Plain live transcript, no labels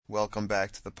Welcome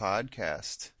back to the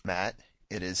podcast. Matt,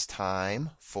 it is time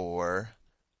for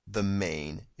the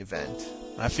main event.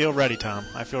 I feel ready, Tom.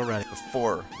 I feel ready.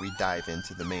 Before we dive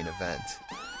into the main event,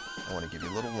 I want to give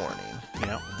you a little warning.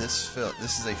 Yeah. This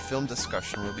is a film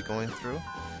discussion we'll be going through,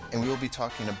 and we will be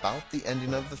talking about the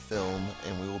ending of the film,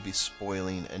 and we will be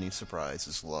spoiling any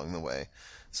surprises along the way.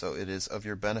 So it is of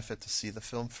your benefit to see the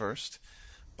film first,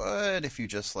 but if you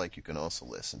just like, you can also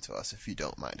listen to us if you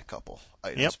don't mind a couple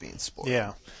items being spoiled.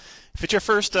 Yeah. If it's your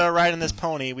first ride on this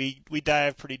pony, we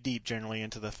dive pretty deep generally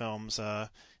into the films,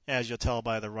 as you'll tell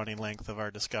by the running length of our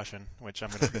discussion, which I'm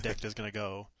going to predict is going to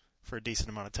go for a decent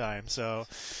amount of time. So,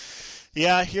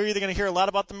 yeah, you're either going to hear a lot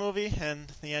about the movie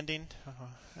and the ending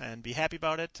and be happy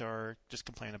about it, or just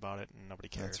complain about it and nobody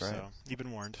cares. That's right. So you've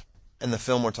been warned. And the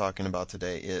film we're talking about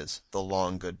today is The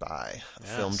Long Goodbye, a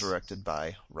Yes. film directed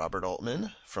by Robert Altman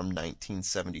from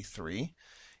 1973,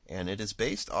 and it is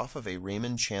based off of a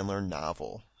Raymond Chandler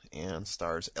novel and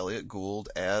stars Elliot Gould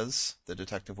as the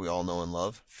detective we all know and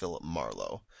love, Philip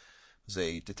Marlowe. He was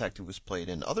a detective who's played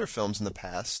in other films in the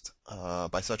past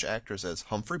by such actors as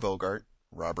Humphrey Bogart,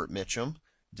 Robert Mitchum,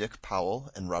 Dick Powell,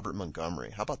 and Robert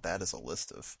Montgomery. How about that as a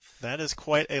list of... That is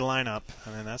quite a lineup. I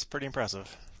mean, that's pretty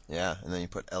impressive. Yeah, and then you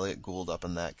put Elliot Gould up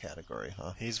in that category,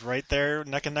 huh? He's right there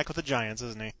neck and neck with the Giants,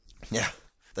 isn't he? Yeah.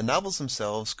 The novels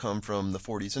themselves come from the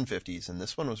 40s and 50s, and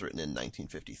this one was written in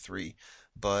 1953.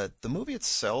 But the movie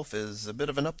itself is a bit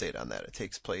of an update on that. It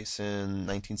takes place in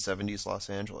 1970s Los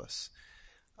Angeles.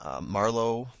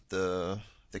 Marlowe, the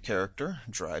character,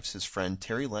 drives his friend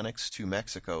Terry Lennox to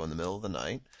Mexico in the middle of the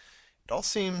night. It all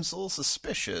seems a little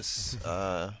suspicious,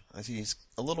 as he's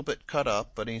a little bit cut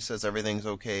up, but he says everything's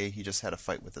okay. He just had a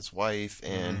fight with his wife,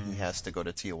 and he has to go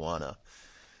to Tijuana.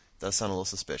 Does sound a little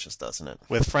suspicious, doesn't it?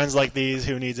 With friends like these,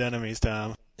 who needs enemies,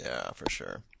 Tom? Yeah, for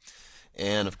sure.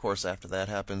 And, of course, after that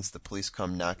happens, the police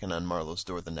come knocking on Marlowe's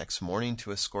door the next morning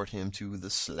to escort him to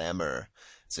the Slammer,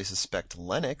 as they suspect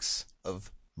Lennox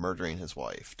of murdering his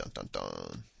wife. Dun, dun,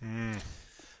 dun.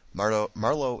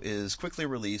 Marlowe is quickly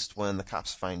released when the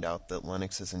cops find out that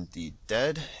Lennox is indeed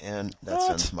dead, and that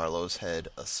sends Marlowe's head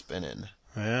a-spinning.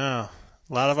 Yeah,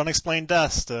 a lot of unexplained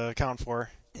deaths to account for.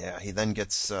 Yeah, he then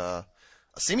gets a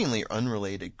seemingly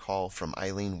unrelated call from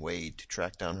Eileen Wade to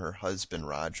track down her husband,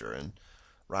 Roger, and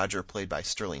Roger, played by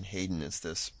Sterling Hayden, is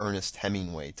this Ernest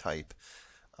Hemingway type.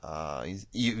 He's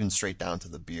even straight down to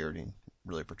the beard. He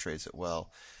really portrays it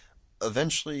well.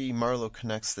 Eventually, Marlowe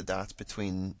connects the dots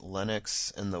between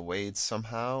Lennox and the Wades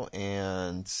somehow,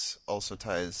 and also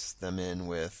ties them in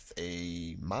with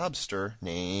a mobster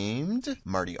named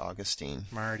Marty Augustine.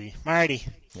 Marty.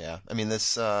 Yeah, I mean,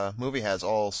 this movie has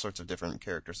all sorts of different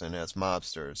characters in it. It has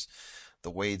mobsters, the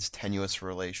Wade's tenuous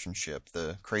relationship,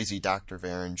 the crazy Dr.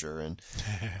 Varinger, and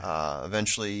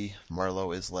eventually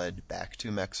Marlowe is led back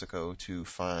to Mexico to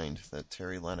find that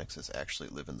Terry Lennox is actually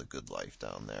living the good life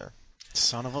down there.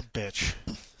 Son of a bitch.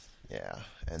 Yeah,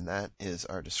 and that is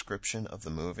our description of the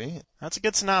movie. That's a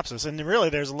good synopsis, and really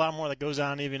there's a lot more that goes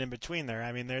on even in between there.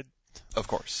 I mean, Of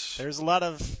course. there's a lot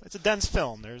of... It's a dense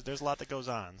film. There's a lot that goes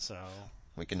on, so...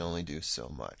 We can only do so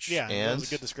much. Yeah, and that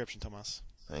was a good description, Thomas.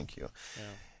 Thank you.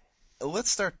 Yeah.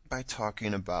 Let's start by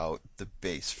talking about the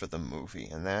base for the movie,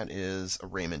 and that is a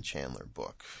Raymond Chandler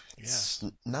book. It's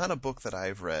not a book that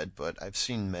I've read, but I've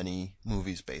seen many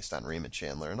movies based on Raymond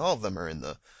Chandler, and all of them are in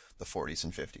the 40s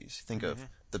and 50s. Think of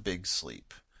The Big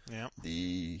Sleep,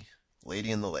 The Lady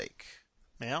in the Lake,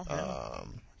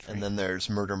 and then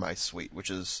there's Murder My Sweet, which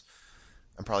is,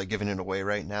 I'm probably giving it away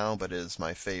right now, but is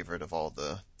my favorite of all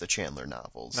the Chandler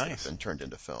novels that have been turned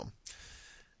into film.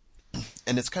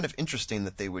 And it's kind of interesting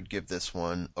that they would give this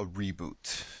one a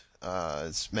reboot.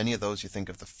 As many of those, you think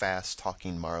of the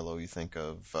fast-talking Marlowe, you think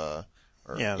of...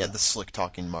 the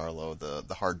slick-talking Marlowe,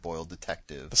 the hard-boiled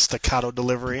detective. The staccato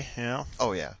delivery, yeah.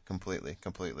 Oh, yeah, completely.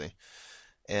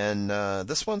 And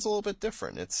this one's a little bit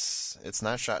different. It's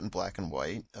not shot in black and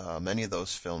white. Many of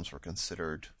those films were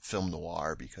considered film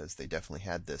noir because they definitely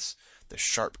had this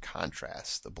sharp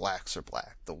contrast. The blacks are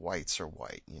black, the whites are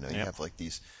white. You have like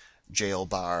these jail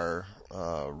bar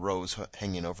rows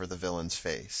hanging over the villain's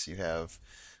face. You have...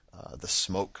 the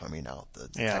smoke coming out. The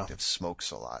detective smokes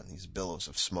a lot, and these billows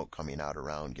of smoke coming out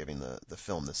around, giving the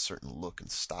film this certain look and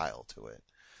style to it.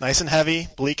 Nice and heavy,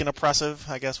 bleak and oppressive,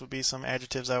 I guess would be some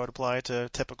adjectives I would apply to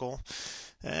typical.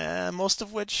 Most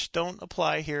of which don't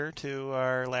apply here to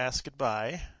our last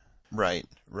goodbye. Right.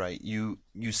 You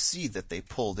see that they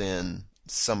pulled in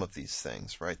some of these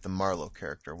things, right? The Marlowe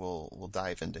character, we'll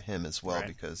dive into him as well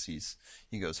because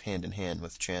he goes hand in hand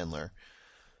with Chandler.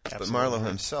 Absolutely. But Marlowe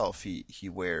himself, he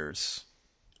wears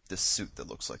this suit that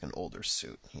looks like an older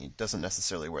suit. He doesn't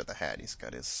necessarily wear the hat. He's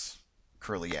got his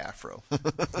curly afro.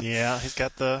 Yeah, he's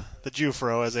got the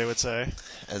Jufro, as they would say.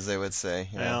 As they would say,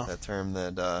 Yeah. that term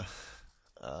that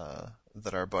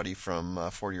our buddy from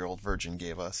 40-Year-Old Virgin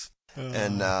gave us.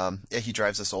 And yeah, he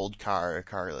drives this old car, a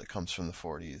car that comes from the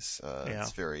 40s. Yeah.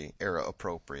 It's very era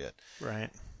appropriate. Right.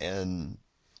 And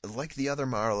like the other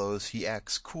Marlowes, he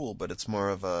acts cool, but it's more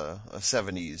of a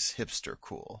 70s hipster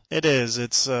cool. It is.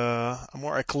 It's a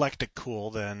more eclectic cool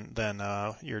than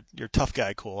your tough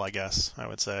guy cool, I guess I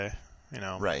would say.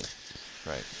 Right.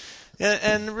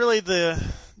 And really the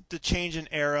change in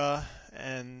era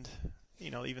and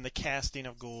even the casting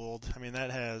of Gould. I mean, that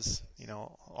has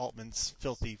Altman's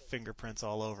filthy fingerprints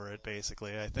all over it.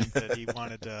 Basically, I think that he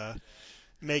wanted to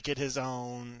make it his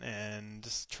own and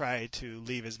try to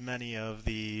leave as many of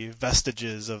the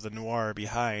vestiges of the noir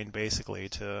behind, basically.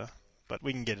 But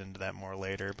we can get into that more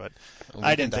later. But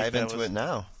I didn't dive think into it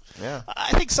now. Yeah,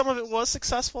 I think some of it was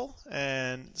successful,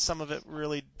 and some of it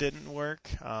really didn't work.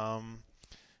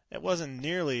 It wasn't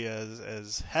nearly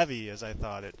as heavy as I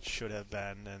thought it should have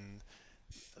been, and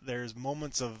there's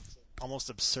moments of almost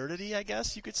absurdity, I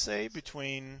guess you could say,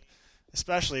 between,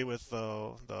 especially with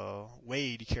the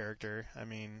Wade character. I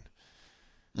mean,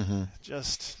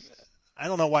 just I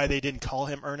don't know why they didn't call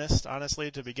him Ernest,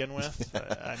 honestly, to begin with.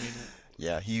 I mean,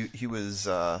 yeah, he was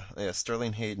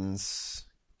Sterling Hayden's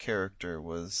character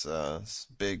was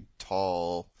big,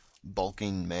 tall,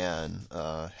 bulking man,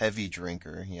 heavy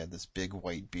drinker. He had this big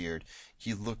white beard.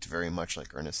 He looked very much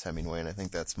like Ernest Hemingway, and I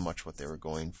think that's much what they were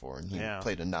going for. And he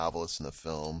played a novelist in the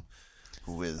film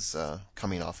who is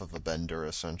coming off of a bender,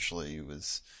 essentially. He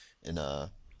was in a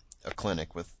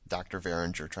clinic with Dr.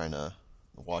 Veringer trying to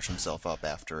wash himself up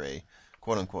after a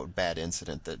quote-unquote bad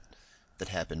incident that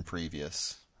happened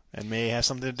previous. And may have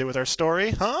something to do with our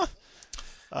story, huh?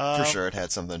 For sure, it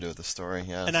had something to do with the story,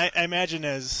 yeah. And I imagine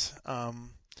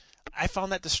I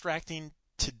found that distracting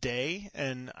today,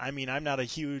 and I mean, I'm not a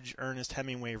huge Ernest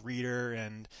Hemingway reader,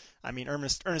 and I mean,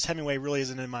 Ernest Hemingway really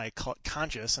isn't in my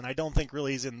conscious, and I don't think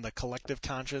really he's in the collective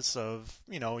conscious of,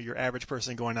 your average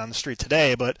person going down the street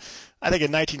today, but I think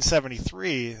in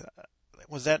 1973,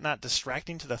 was that not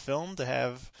distracting to the film to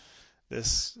have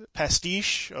this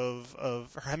pastiche of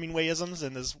Hemingwayisms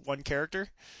in this one character?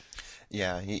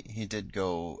 Yeah, he did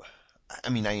go. I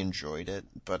mean, I enjoyed it,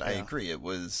 but I agree it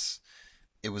was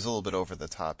a little bit over the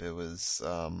top. It was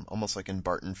almost like in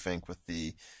Barton Fink with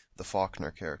the Faulkner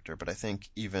character, but I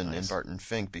think even in Barton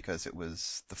Fink, because it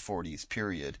was the 40s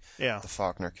period, the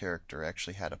Faulkner character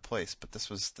actually had a place. But this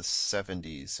was the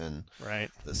 70s, and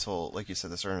this whole, like you said,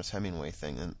 this Ernest Hemingway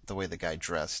thing, and the way the guy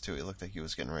dressed too, it looked like he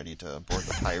was getting ready to board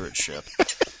the pirate ship.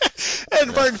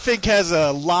 And Barton Fink has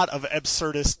a lot of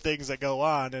absurdist things that go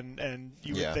on, and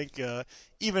you would think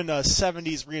even a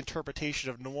 70s reinterpretation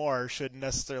of noir shouldn't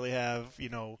necessarily have,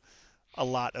 a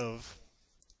lot of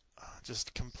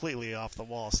just completely off the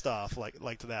wall stuff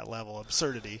like to that level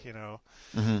absurdity,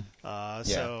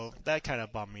 So that kind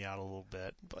of bummed me out a little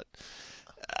bit. But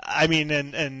I mean,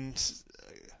 and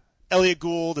Elliot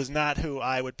Gould is not who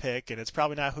I would pick, and it's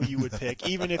probably not who you would pick,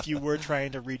 even if you were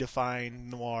trying to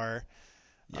redefine noir.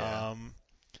 Yeah.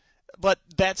 But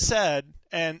that said,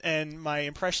 and my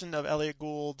impression of Elliot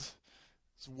Gould's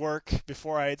work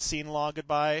before I had seen Long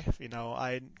Goodbye,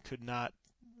 I could not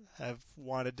have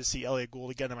wanted to see Elliot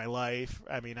Gould again in my life.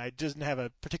 I mean, I didn't have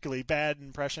a particularly bad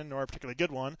impression nor a particularly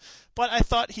good one, but I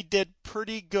thought he did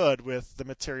pretty good with the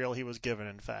material he was given,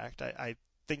 in fact. I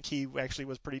think he actually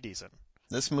was pretty decent.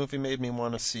 This movie made me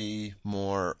want to see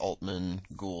more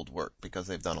Altman-Gould work because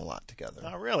they've done a lot together.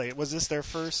 Oh, really? Was this their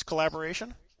first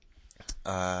collaboration?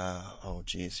 Oh,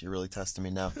 geez, you're really testing me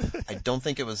now. I don't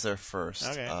think it was their first.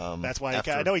 Okay, that's why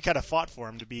I know he kind of fought for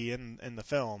him to be in the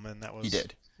film, and that was he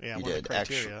did. Yeah, he one did. of the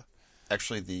criteria.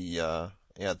 Actually, the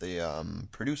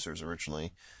producers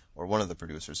originally, or one of the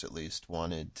producers at least,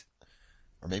 wanted,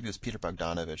 or maybe it was Peter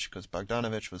Bogdanovich, because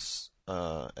Bogdanovich was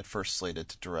at first slated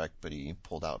to direct, but he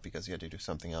pulled out because he had to do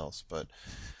something else. But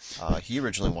he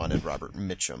originally wanted Robert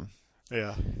Mitchum.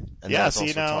 Yeah. And yeah,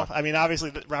 see, I mean,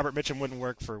 obviously Robert Mitchum wouldn't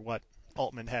work for what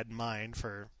Altman had in mind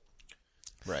for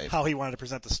how he wanted to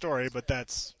present the story, but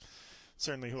that's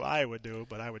certainly who I would do,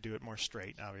 but I would do it more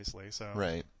straight, obviously. So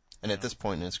Right. And at this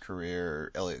point in his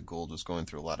career, Elliot Gould was going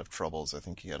through a lot of troubles. I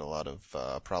think he had a lot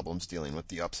of problems dealing with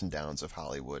the ups and downs of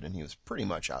Hollywood, and he was pretty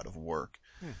much out of work.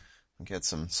 I think he had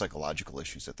some psychological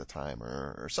issues at the time,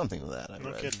 or something like that, I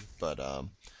read. Kidding. But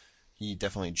he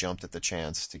definitely jumped at the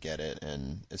chance to get it,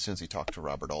 and as soon as he talked to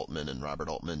Robert Altman, and Robert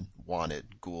Altman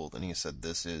wanted Gould, and he said,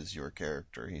 "This is your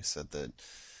character." He said that,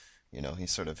 he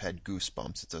sort of had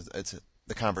goosebumps.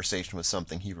 The conversation was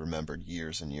something he remembered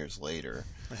years and years later.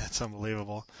 That's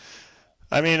unbelievable.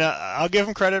 I mean, I'll give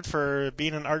him credit for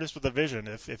being an artist with a vision.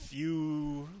 If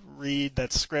you read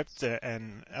that script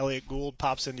and Elliot Gould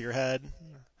pops into your head,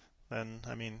 then,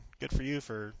 I mean, good for you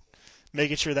for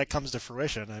making sure that comes to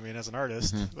fruition. I mean, as an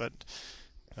artist, but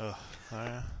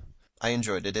I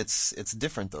enjoyed it. It's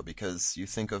different though, because you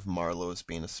think of Marlowe as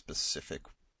being a specific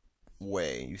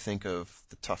way. You think of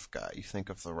the tough guy. You think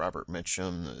of the Robert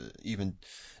Mitchum, even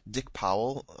Dick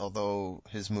Powell. Although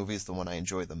his movie is the one I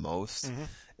enjoy the most,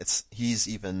 he's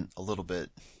even a little bit,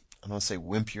 I don't want to say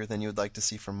wimpier than you would like to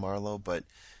see from Marlowe, but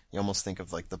you almost think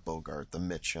of like the Bogart, the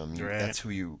Mitchum. Right. That's who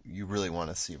you really want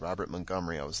to see. Robert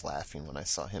Montgomery, I was laughing when I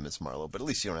saw him as Marlowe, but at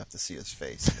least you don't have to see his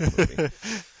face in the movie.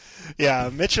 Yeah,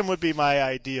 Mitchum would be my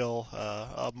ideal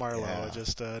of Marlowe, Yeah.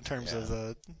 just in terms of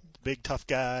the big tough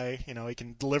guy. You know, he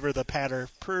can deliver the patter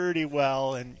pretty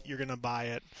well, and you're gonna buy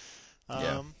it.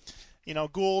 You know,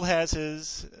 Gould has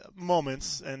his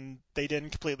moments, and they didn't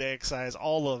completely excise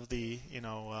all of the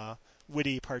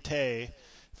witty partay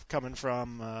coming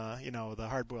from the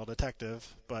hard-boiled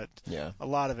detective, but a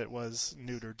lot of it was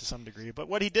neutered to some degree. But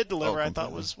what he did deliver, I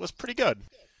thought was pretty good.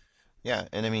 Yeah,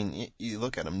 and I mean, you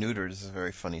look at him, neutered is a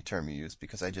very funny term you use,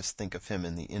 because I just think of him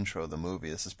in the intro of the movie.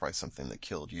 This is probably something that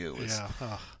killed you, is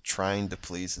trying to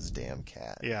please his damn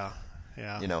cat. Yeah,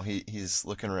 yeah. You know, he's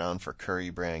looking around for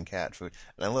Curry brand cat food.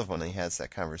 And I love when he has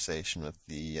that conversation with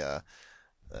the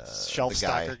shelf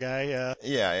stocker guy, yeah.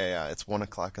 Yeah. It's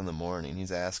 1:00 in the morning.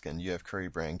 He's asking, "Do you have Curry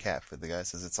brand cat food?" The guy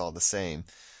says, "It's all the same."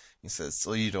 He says,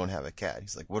 "So you don't have a cat?"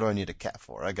 He's like, "What do I need a cat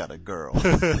for? I got a girl."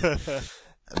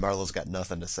 And Marlowe's got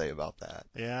nothing to say about that.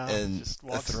 Yeah. And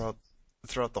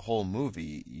throughout the whole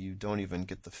movie, you don't even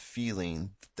get the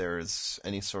feeling that there's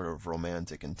any sort of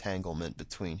romantic entanglement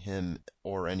between him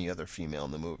or any other female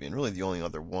in the movie. And really the only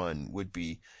other one would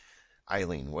be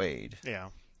Eileen Wade.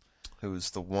 Yeah. Who's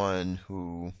the one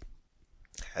who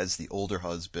has the older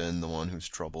husband, the one who's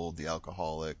troubled, the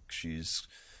alcoholic. She's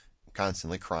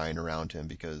constantly crying around him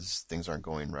because things aren't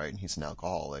going right and he's an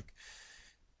alcoholic.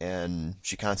 And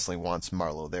she constantly wants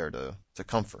Marlowe there to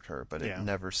comfort her, but it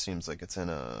never seems like it's in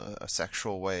a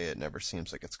sexual way. It never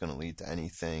seems like it's going to lead to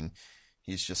anything.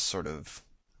 He's just sort of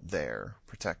there,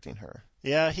 protecting her.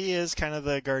 Yeah, he is kind of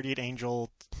the guardian angel,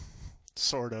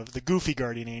 sort of. The goofy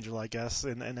guardian angel, I guess,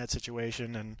 in that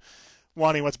situation, and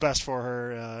wanting what's best for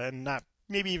her, and not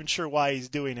maybe even sure why he's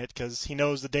doing it, because he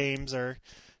knows the dames are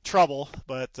trouble,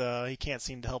 but he can't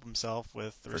seem to help himself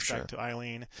with respect to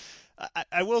Eileen.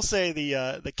 I will say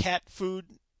the cat food,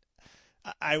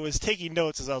 I was taking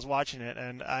notes as I was watching it,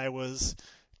 and I was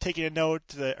taking a note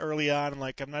that early on,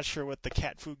 I'm not sure what the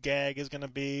cat food gag is going to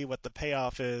be, what the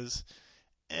payoff is.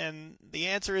 And the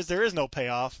answer is there is no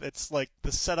payoff. It's like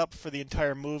the setup for the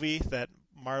entire movie that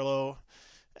Marlowe,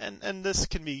 and this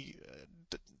can be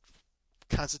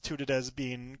constituted as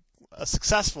being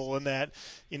successful in that,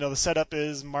 the setup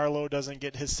is Marlowe doesn't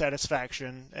get his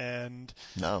satisfaction, and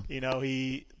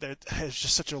there's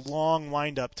just such a long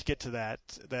wind up to get to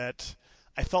that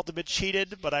I felt a bit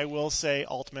cheated, but I will say,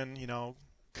 Altman,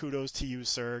 kudos to you,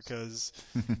 sir, because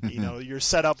your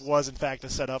setup was in fact a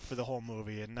setup for the whole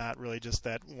movie and not really just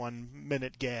that 1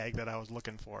 minute gag that I was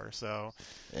looking for. So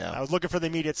I was looking for the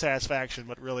immediate satisfaction,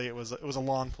 but really it was a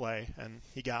long play, and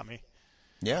he got me.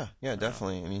 Yeah,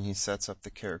 definitely. I mean, he sets up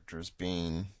the characters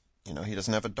being, he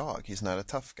doesn't have a dog. He's not a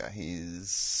tough guy.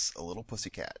 He's a little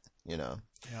pussycat, Yeah.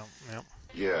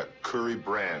 Yeah, Curry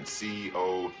Brand,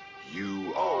 C-O-U-R.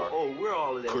 Oh, we're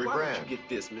all of that. Curry Why Brand. don't you get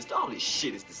this, mister? All this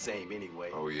shit is the same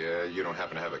anyway. Oh, yeah? You don't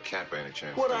happen to have a cat by any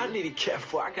chance? What do I you? need a cat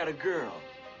for? I got a girl.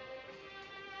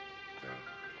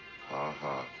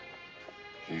 Uh-huh.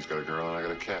 He's got a girl and I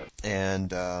got a cat.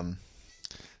 And,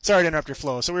 sorry to interrupt your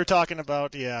flow. So we were talking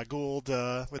about, Gould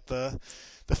with the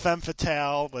femme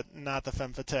fatale, but not the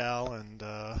femme fatale, and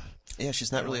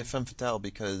she's not really a femme fatale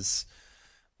because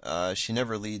she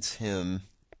never leads him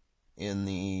in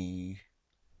the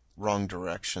wrong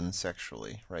direction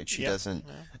sexually, right? She doesn't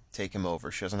take him over.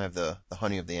 She doesn't have the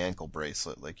honey of the ankle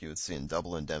bracelet like you would see in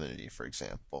Double Indemnity, for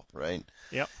example, right?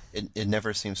 Yep. It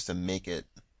never seems to make it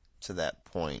to that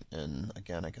point, and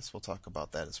again, I guess we'll talk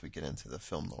about that as we get into the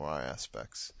film noir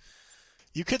aspects.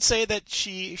 You could say that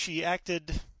she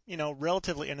acted,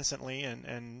 relatively innocently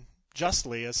and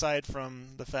justly, aside from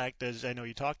the fact, as I know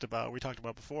we talked about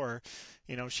before,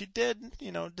 she did,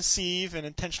 deceive and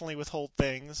intentionally withhold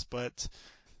things, but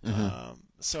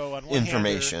so on one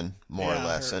information, hand, more or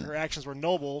less, her actions were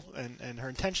noble and her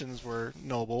intentions were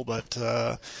noble,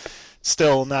 but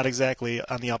still not exactly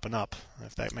on the up and up,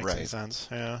 if that makes any sense.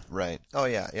 Yeah. Right. Oh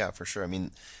yeah, for sure. I mean,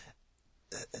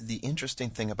 the interesting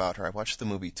thing about her, I watched the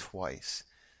movie twice,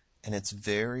 And it's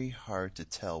very hard to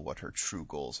tell what her true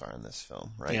goals are in this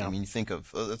film, right? Yeah. I mean, you think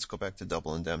of, let's go back to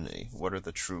Double Indemnity. What are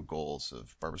the true goals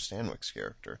of Barbara Stanwyck's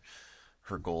character?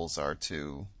 Her goals are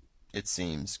to, it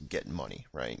seems, get money,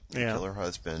 right? Yeah. Kill her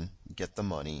husband, get the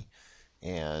money,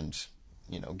 and,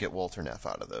 get Walter Neff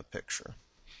out of the picture.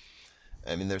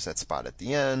 I mean, there's that spot at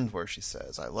the end where she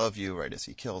says, "I love you," right as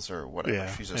he kills her, whatever.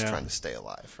 Yeah, She's just yeah. trying to stay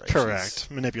alive, right? Correct.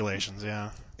 Manipulations,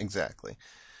 yeah. Exactly.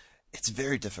 It's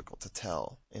very difficult to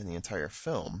tell in the entire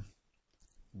film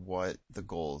what the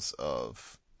goals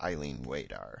of Eileen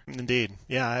Wade are. Indeed.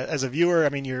 Yeah, as a viewer, I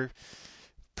mean, you're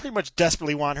pretty much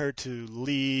desperately want her to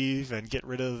leave and get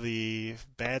rid of the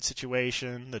bad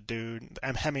situation, the dude,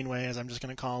 Hemingway, as I'm just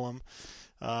going to call him.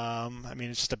 I mean,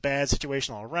 it's just a bad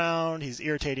situation all around. He's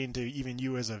irritating to even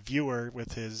you as a viewer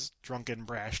with his drunken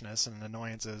brashness and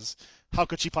annoyances. How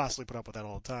could she possibly put up with that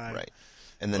all the time? Right.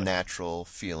 And the natural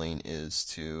feeling is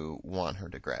to want her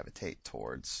to gravitate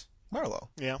towards Marlowe.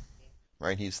 Yeah.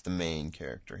 Right? He's the main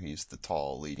character. He's the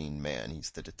tall leading man. He's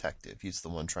the detective. He's the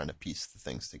one trying to piece the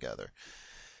things together.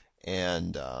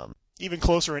 And even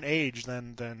closer in age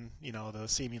than the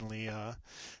seemingly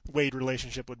Wade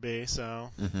relationship would be. So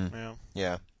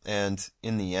yeah. And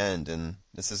in the end, and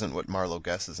this isn't what Marlowe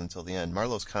guesses until the end.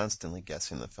 Marlowe's constantly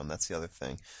guessing the film. That's the other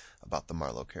thing about the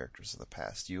Marlowe characters of the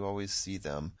past. You always see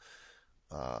them.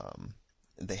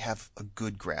 They have a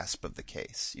good grasp of the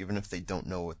case, even if they don't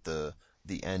know what the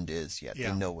end is yet. Yeah.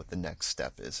 They know what the next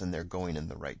step is, and they're going in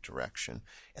the right direction,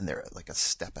 and they're like a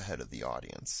step ahead of the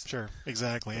audience. Sure,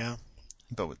 exactly, yeah.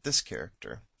 But with this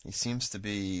character, he seems to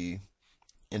be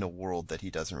in a world that he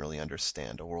doesn't really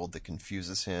understand, a world that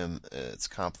confuses him. It's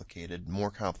complicated,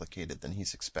 more complicated than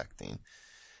he's expecting.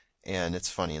 And it's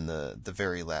funny, in the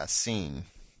very last scene,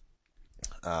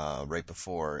 right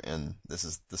before, and this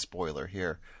is the spoiler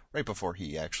here, right before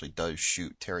he actually does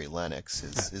shoot Terry Lennox,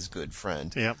 his good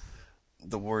friend, Yep.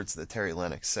 the words that Terry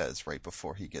Lennox says right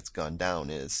before he gets gunned down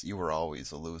is, "You were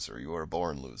always a loser. You were a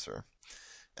born loser."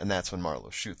 And that's when Marlowe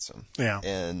shoots him. Yeah.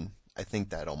 And I think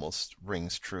that almost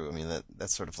rings true. I mean,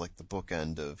 that's sort of like the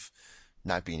bookend of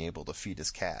not being able to feed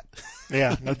his cat.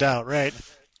 Yeah, no doubt, right.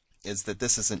 Is that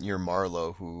this isn't your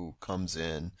Marlowe who comes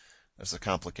in, there's a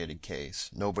complicated case.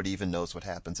 Nobody even knows what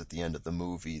happens at the end of the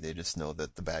movie. They just know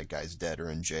that the bad guy's dead or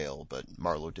in jail, but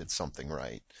Marlowe did something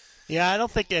right. Yeah, I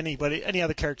don't think any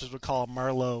other characters would call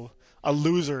Marlowe a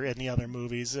loser in the other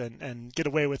movies and get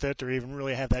away with it or even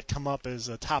really have that come up as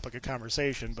a topic of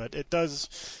conversation, but it does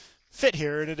fit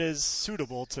here and it is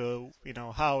suitable to,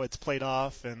 how it's played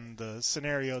off and the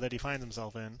scenario that he finds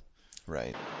himself in.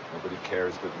 Right. Nobody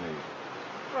cares but me.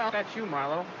 Well, that's you,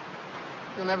 Marlowe.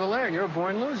 You'll never learn. You're a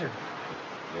born loser.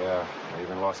 Yeah, I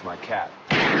even lost my cat.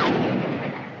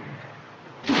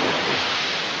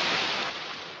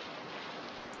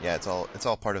 Yeah, it's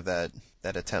all part of that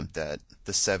attempt at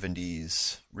the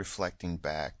 70s reflecting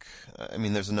back. I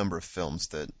mean, there's a number of films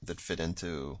that fit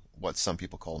into what some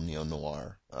people call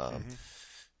neo-noir.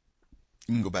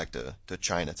 You can go back to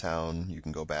Chinatown. You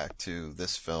can go back to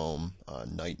this film,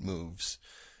 Night Moves.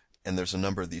 And there's a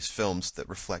number of these films that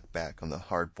reflect back on the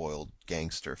hard-boiled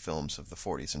gangster films of the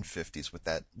 40s and 50s with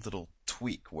that little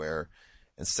tweak where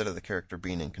instead of the character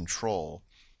being in control,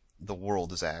 the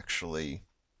world is actually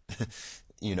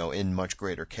in much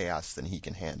greater chaos than he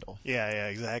can handle. Yeah,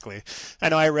 exactly. I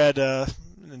know I read,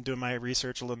 in doing my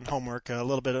research and homework,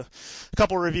 a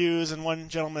couple reviews, and one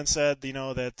gentleman said,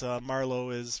 that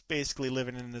Marlowe is basically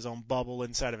living in his own bubble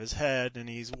inside of his head, and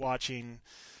he's watching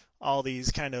all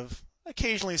these kind of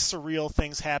occasionally surreal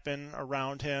things happen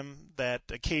around him that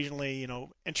occasionally,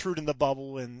 intrude in the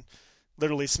bubble and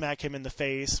literally smack him in the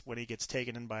face when he gets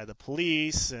taken in by the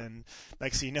police, and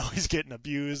next thing you know, he's getting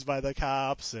abused by the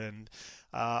cops, and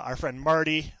our friend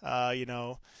Marty,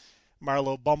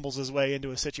 Marlowe bumbles his way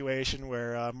into a situation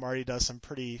where Marty does some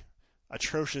pretty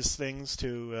atrocious things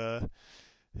to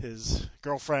his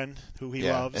girlfriend, who he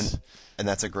loves. And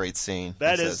that's a great scene.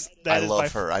 That he is, says, that I is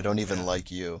love her. I don't even like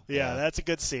you. Yeah, that's a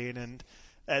good scene, and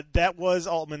that was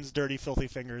Altman's dirty, filthy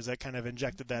fingers that kind of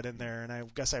injected that in there, and I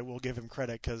guess I will give him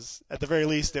credit because at the very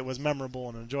least it was memorable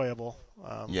and enjoyable.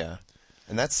 Yeah.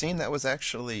 And that scene, that was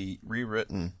actually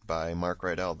rewritten by Mark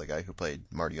Rydell, the guy who played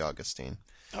Marty Augustine.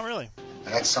 Oh, really?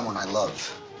 That's someone I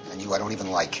love, and you I don't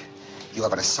even like. You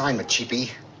have an assignment, cheapie.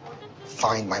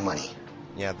 Find my money.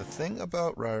 Yeah, the thing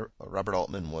about Robert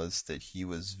Altman was that he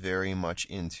was very much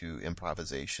into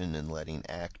improvisation and letting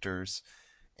actors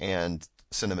and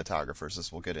cinematographers, as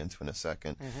we'll get into in a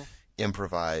second,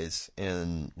 improvise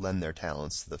and lend their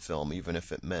talents to the film, even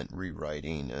if it meant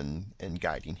rewriting and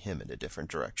guiding him in a different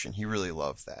direction. He really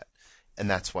loved that. And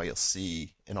that's why you'll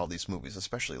see in all these movies,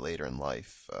 especially later in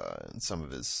life, in some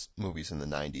of his movies in the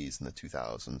 90s and the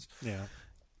 2000s,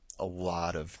 a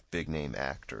lot of big-name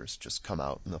actors just come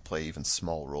out and they'll play even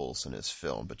small roles in his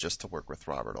film. But just to work with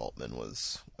Robert Altman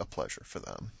was a pleasure for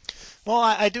them. Well,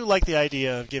 I do like the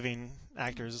idea of giving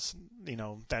actors,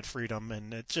 that freedom.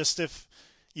 And it's just, if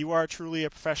you are truly a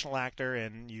professional actor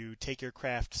and you take your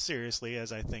craft seriously,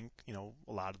 as I think,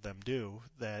 a lot of them do,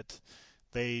 that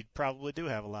they probably do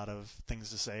have a lot of things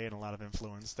to say and a lot of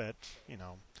influence that,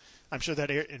 I'm sure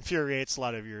that infuriates a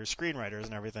lot of your screenwriters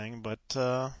and everything, but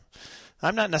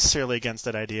I'm not necessarily against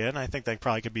that idea, and I think that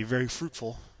probably could be very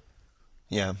fruitful.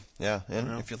 Yeah,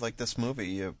 and if you like this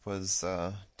movie, it was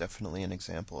definitely an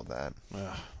example of that.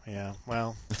 Yeah,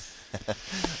 well.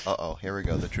 Uh-oh, here we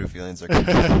go. The true feelings are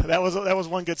coming. That was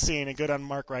one good scene, and good on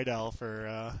Mark Rydell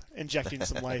for injecting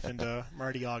some life into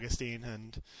Marty Augustine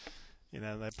and,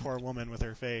 that poor woman with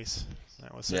her face.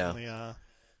 That was certainly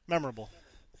memorable.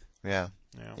 Yeah,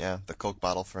 the Coke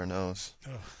bottle for a nose.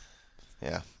 Oh.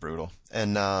 Yeah, brutal.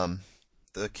 And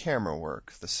the camera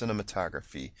work, the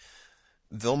cinematography.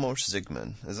 Vilmos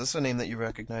Zsigmond. Is this a name that you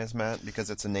recognize, Matt? Because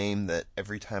it's a name that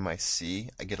every time I see,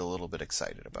 I get a little bit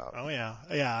excited about. Oh, yeah.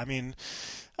 Yeah, I mean,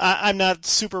 I'm not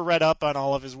super read up on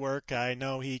all of his work. I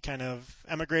know he kind of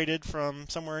emigrated from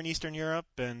somewhere in Eastern Europe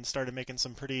and started making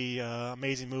some pretty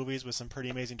amazing movies with some pretty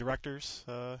amazing directors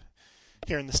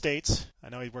here in the States. I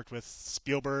know he worked with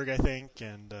Spielberg, I think,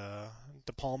 and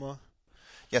De Palma.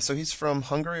 Yeah, so he's from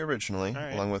Hungary originally,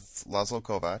 right, along with Laszlo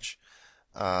Kovacs.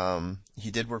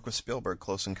 He did work with Spielberg,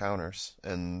 Close Encounters,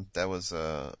 and that was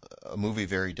a movie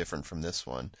very different from this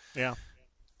one. Yeah.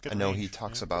 Good I know range. he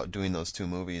talks about doing those two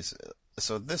movies.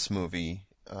 So this movie,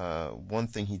 one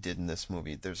thing he did in this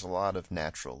movie, there's a lot of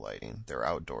natural lighting. They're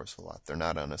outdoors a lot. They're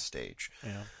not on a stage.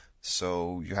 Yeah.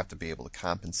 So you have to be able to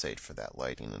compensate for that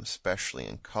lighting, and especially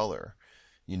in color.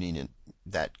 You need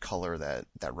that color, that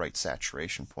right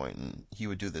saturation point. And he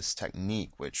would do this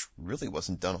technique, which really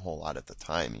wasn't done a whole lot at the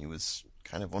time. He was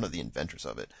kind of one of the inventors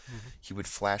of it. Mm-hmm. He would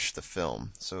flash the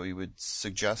film. So he would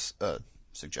subject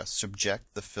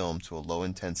the film to a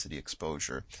low-intensity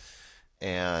exposure.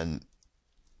 And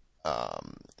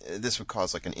this would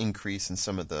cause like an increase in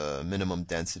some of the minimum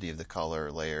density of the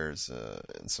color layers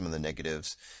and some of the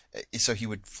negatives. So he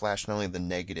would flash not only the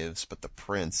negatives but the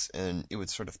prints, and it would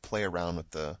sort of play around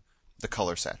with the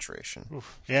color saturation.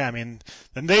 Oof. Yeah, I mean,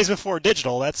 the days before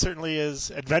digital, that certainly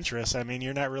is adventurous. I mean,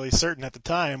 you're not really certain at the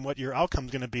time what your outcome's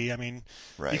going to be. I mean,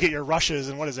 right. You get your rushes,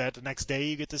 and what is that, the next day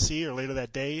you get to see, or later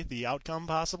that day, the outcome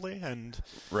possibly? And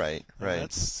Right.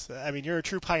 You're a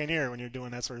true pioneer when you're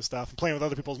doing that sort of stuff and playing with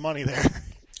other people's money there.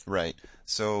 Right.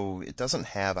 So it doesn't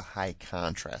have a high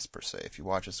contrast per se. If you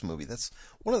watch this movie, that's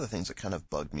one of the things that kind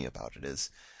of bugged me about it is,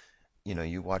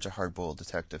 you watch a hard-boiled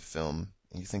detective film,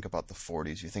 and you think about the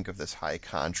 40s, you think of this high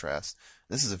contrast.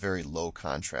 This is a very low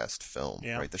contrast film,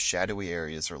 right? The shadowy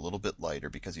areas are a little bit lighter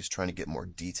because he's trying to get more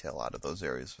detail out of those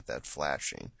areas with that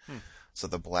flashing. So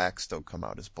the blacks don't come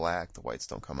out as black, the whites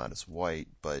don't come out as white,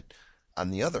 but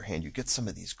on the other hand, you get some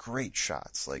of these great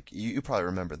shots. Like, you probably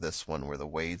remember this one where the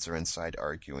Wades are inside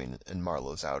arguing and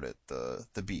Marlowe's out at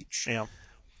the beach. Yeah.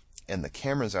 And the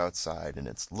camera's outside, and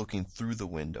it's looking through the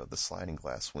window, the sliding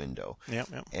glass window. Yep.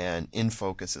 And in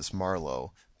focus is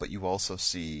Marlowe, but you also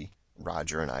see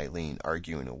Roger and Eileen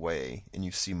arguing away, and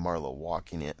you see Marlowe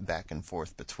walking back and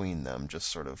forth between them, just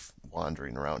sort of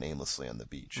wandering around aimlessly on the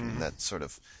beach. Mm-hmm. And that sort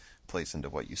of plays into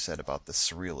what you said about the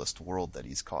surrealist world that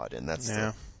he's caught in. That's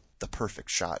the perfect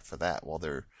shot for that. While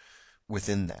they're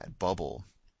within that bubble,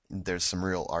 there's some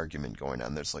real argument going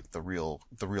on. There's like the real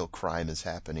crime is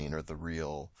happening, or the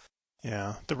real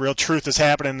truth is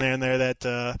happening there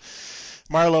that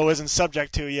Marlowe isn't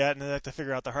subject to yet, and they have to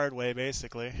figure out the hard way,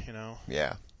 basically.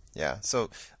 Yeah.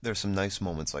 So there's some nice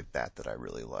moments like that I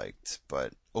really liked,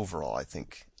 but overall, I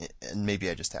think, and maybe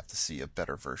I just have to see a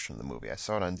better version of the movie. I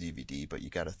saw it on DVD, but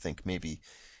you got to think maybe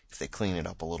if they clean it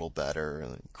up a little better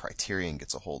and Criterion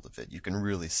gets a hold of it, you can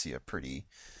really see a pretty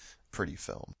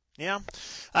film. Yeah.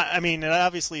 I mean, it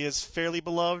obviously is fairly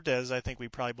beloved, as I think we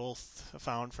probably both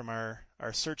found from our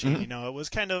searching. Mm-hmm. It was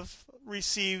kind of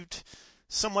received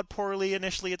somewhat poorly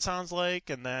initially, it sounds like,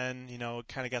 and then, it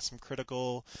kind of got some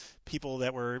critical people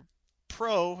that were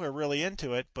pro or really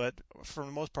into it, but for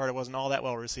the most part, it wasn't all that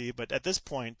well received. But at this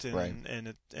point,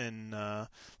 in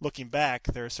looking back,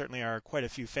 there certainly are quite a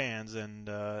few fans, and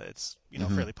it's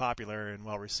fairly popular and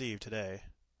well received today.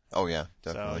 Oh yeah,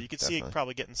 definitely. So you could see it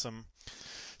probably getting some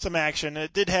some action.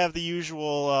 It did have the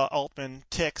usual Altman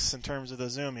tics in terms of the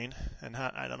zooming, and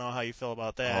I don't know how you feel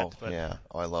about that. Oh, yeah.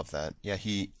 Oh, I love that. Yeah,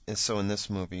 so in this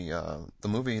movie, the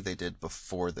movie they did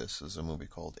before this is a movie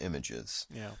called Images.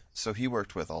 Yeah. So he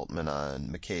worked with Altman on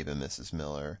McCabe and Mrs.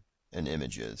 Miller and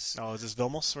Images. Oh, is this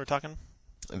Vilmos we're talking?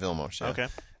 Vilmos, yeah. Okay.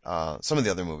 Some of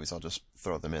the other movies, I'll just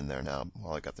throw them in there now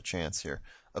while I got the chance here.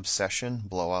 Obsession,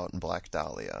 Blowout, and Black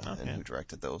Dahlia, and who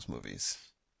directed those movies?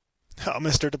 Oh,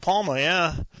 Mr. De Palma,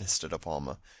 yeah. Mr. De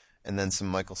Palma. And then some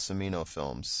Michael Cimino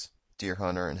films, Deer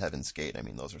Hunter and Heaven's Gate. I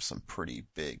mean, those are some pretty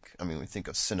big, when we think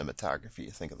of cinematography,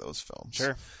 you think of those films.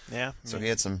 Sure, yeah. So he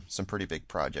had some pretty big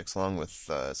projects, along with,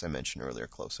 as I mentioned earlier,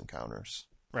 Close Encounters.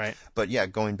 Right. But yeah,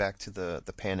 going back to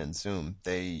the pan and zoom,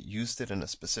 they used it in a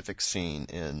specific scene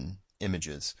in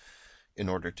Images in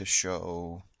order to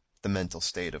show the mental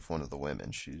state of one of the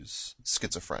women. She's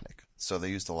schizophrenic. So they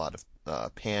used a lot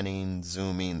of panning,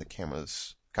 zooming. The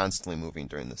camera's constantly moving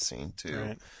during the scene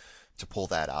to pull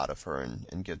that out of her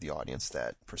and give the audience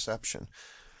that perception.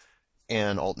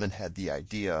 And Altman had the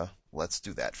idea, let's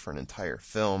do that for an entire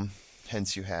film.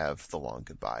 Hence you have The Long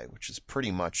Goodbye, which is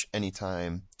pretty much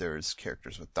anytime there's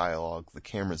characters with dialogue, the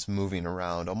camera's moving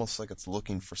around, almost like it's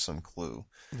looking for some clue,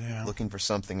 looking for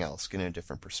something else, getting a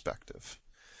different perspective.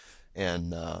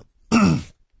 And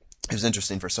it was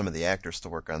interesting for some of the actors to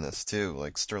work on this too.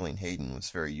 Like Sterling Hayden was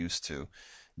very used to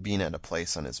being at a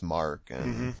place on his mark,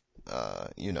 and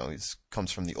he's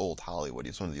comes from the old Hollywood.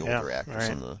 He's one of the older actors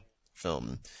in the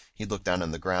film. He'd look down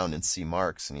on the ground and see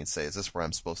marks, and he'd say, "Is this where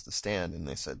I'm supposed to stand?" And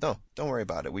they said, "No, don't worry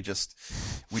about it. We just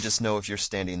know if you're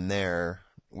standing there,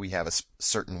 we have a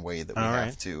certain way that we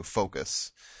have to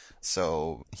focus."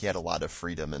 So he had a lot of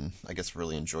freedom, and I guess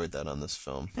really enjoyed that on this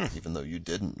film, even though you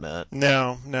didn't, Matt.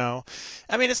 No.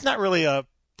 I mean, it's not really a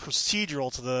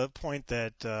procedural to the point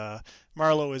that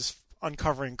Marlowe is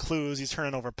uncovering clues. He's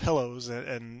turning over pillows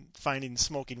and finding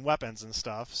smoking weapons and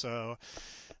stuff. So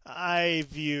I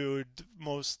viewed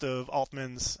most of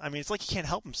Altman's. I mean, it's like he can't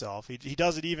help himself. He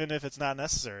does it even if it's not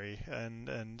necessary.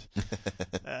 And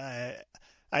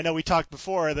I know we talked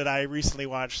before that I recently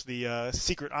watched the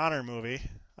Secret Honor movie.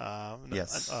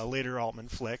 A later Altman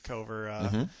flick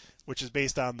over, which is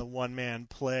based on the one-man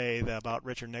play about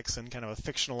Richard Nixon, kind of a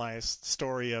fictionalized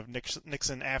story of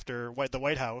Nixon after the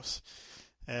White House,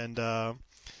 and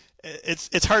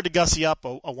it's hard to gussy up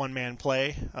a one-man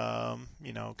play,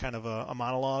 kind of a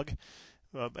monologue,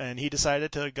 and he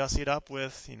decided to gussy it up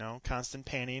with constant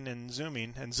panning and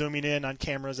zooming in on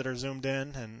cameras that are zoomed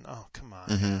in, and oh come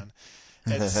on, man.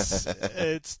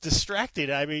 It's distracting.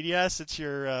 I mean, yes, it's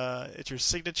your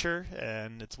signature,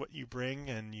 and it's what you bring,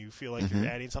 and you feel like you're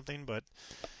adding something. But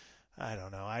I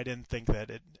don't know. I didn't think that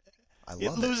it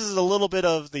loses a little bit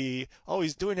of the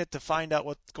he's doing it to find out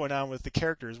what's going on with the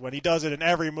characters. When he does it in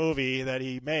every movie that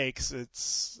he makes,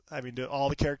 do all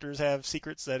the characters have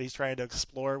secrets that he's trying to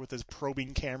explore with his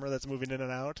probing camera that's moving in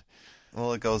and out?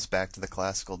 Well, it goes back to the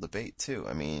classical debate too.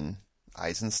 I mean,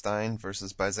 Eisenstein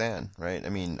versus Bazin, right? I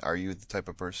mean, are you the type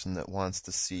of person that wants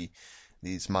to see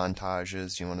these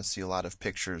montages? You want to see a lot of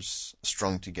pictures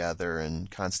strung together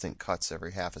and constant cuts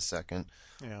every half a second?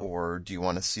 Yeah. Or do you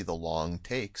want to see the long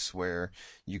takes where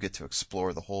you get to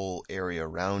explore the whole area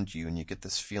around you and you get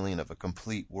this feeling of a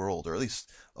complete world, or at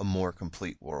least a more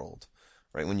complete world?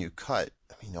 Right? When you cut,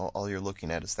 all you're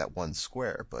looking at is that one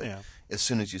square, but as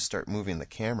soon as you start moving the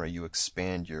camera, you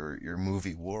expand your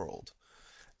movie world.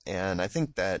 And I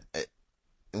think that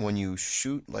when you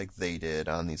shoot like they did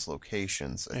on these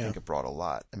locations, I think it brought a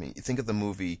lot. I mean, you think of the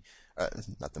movie,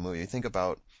 not the movie, you think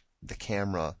about the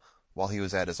camera while he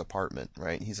was at his apartment,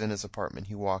 right? He's in his apartment,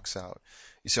 he walks out.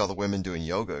 You see all the women doing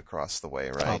yoga across the way,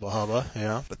 right? Hubba hubba,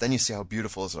 yeah. But then you see how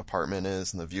beautiful his apartment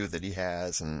is and the view that he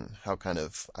has and how kind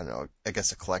of, I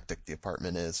guess eclectic the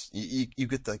apartment is. You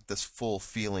get like this full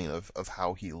feeling of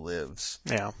how he lives.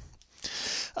 Yeah.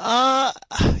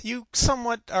 You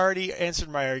somewhat already answered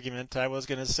my argument. I was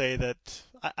going to say that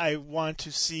I want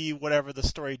to see whatever the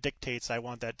story dictates. I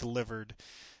want that delivered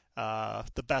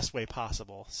the best way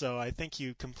possible. So I think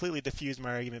you completely diffused my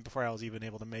argument before I was even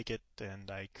able to make it, and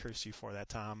I curse you for that,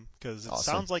 Tom, because it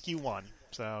sounds like you won.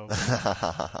 So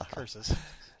curses.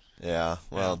 Yeah,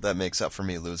 well, that makes up for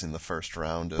me losing the first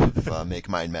round of Make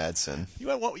Mine Madsen. You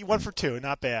won for two,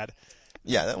 not bad.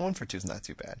 Yeah, that 1 for 2 is not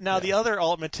too bad. Now, the other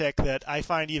Altman tick that I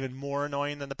find even more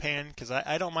annoying than the pan, because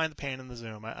I don't mind the pan and the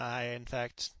zoom. In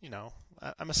fact,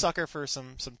 I'm a sucker for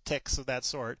some ticks of that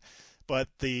sort. But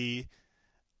the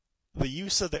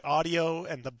use of the audio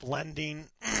and the blending,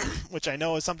 which I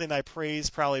know is something I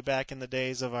praised probably back in the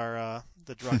days of our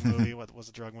the drug movie. What was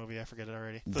the drug movie? I forget it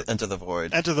already. Enter the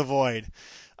Void. Enter the Void.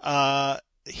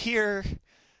 Here,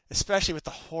 especially with the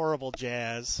horrible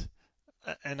jazz.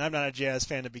 And I'm not a jazz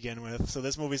fan to begin with, so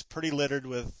this movie's pretty littered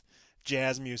with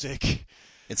jazz music.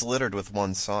 It's littered with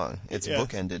one song. It's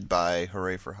bookended by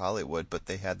Hooray for Hollywood, but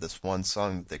they had this one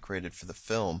song that they created for the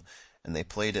film, and they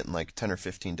played it in like 10 or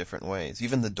 15 different ways.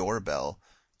 Even the doorbell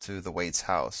to the Waits'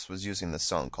 house was using this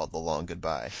song called The Long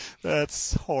Goodbye.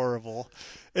 That's horrible.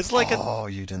 It's like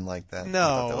you didn't like that? No, I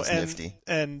thought that was nifty.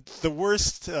 And the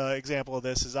worst example of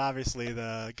this is obviously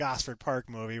the Gosford Park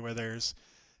movie, where there's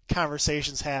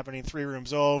conversations happening 3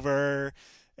 rooms over,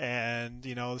 and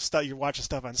you're watching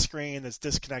stuff on screen that's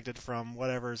disconnected from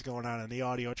whatever is going on in the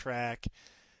audio track.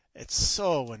 It's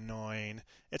so annoying.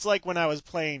 It's like when I was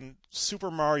playing Super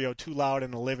Mario too loud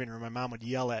in the living room, my mom would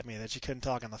yell at me that she couldn't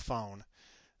talk on the phone.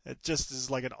 It just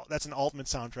is like that's an Altman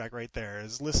soundtrack right there,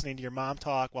 is listening to your mom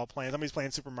talk while somebody's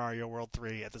playing Super Mario World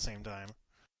 3 at the same time.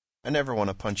 I never want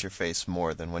to punch your face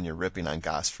more than when you're ripping on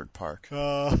Gosford Park.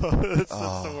 That's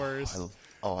the worst.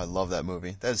 I love that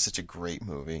movie. That is such a great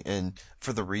movie. And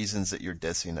for the reasons that you're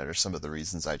dissing it are some of the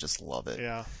reasons I just love it.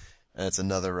 Yeah. And it's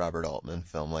another Robert Altman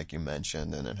film, like you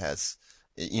mentioned, and it has,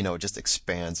 it just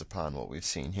expands upon what we've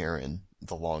seen here in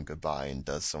The Long Goodbye and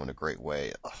does so in a great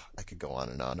way. I could go on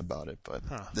and on about it, but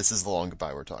this is The Long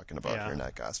Goodbye we're talking about here,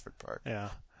 not Gosford Park. Yeah.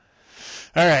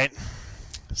 All right.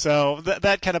 So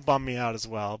that kind of bummed me out as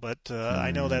well, but I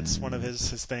know that's one of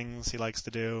his things he likes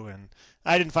to do, and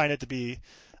I didn't find it to be.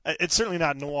 It's certainly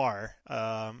not noir,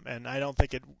 and I don't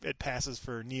think it passes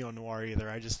for neo-noir either.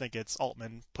 I just think it's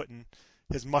Altman putting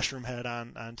his mushroom head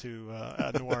onto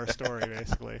a noir story,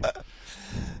 basically.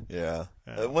 Yeah.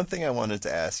 One thing I wanted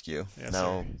to ask you. Yes,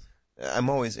 now, sir. I'm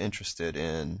always interested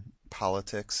in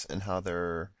politics and how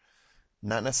they're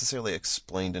not necessarily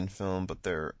explained in film, but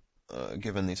they're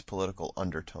given these political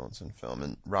undertones in film.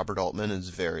 And Robert Altman is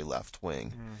very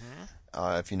left-wing,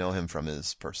 if you know him from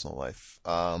his personal life.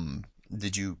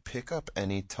 Did you pick up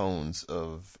any tones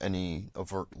of any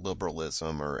overt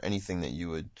liberalism or anything that you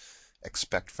would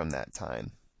expect from that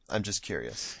time? I'm just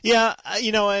curious. Yeah,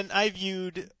 and I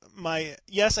viewed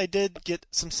yes, I did get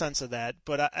some sense of that,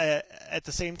 but at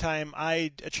the same time,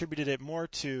 I attributed it more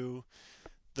to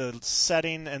the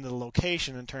setting and the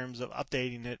location in terms of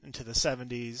updating it into the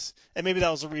 70s, and maybe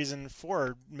that was the reason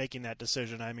for making that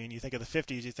decision. I mean, you think of the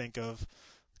 50s, you think of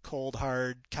cold,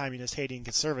 hard, communist-hating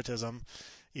conservatism.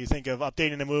 You think of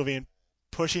updating a movie and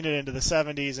pushing it into the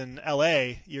 70s in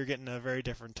L.A., you're getting a very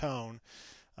different tone.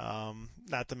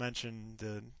 Not to mention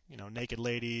the naked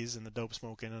ladies and the dope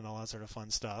smoking and all that sort of fun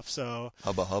stuff. So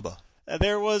Hubba hubba.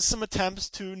 There was some attempts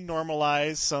to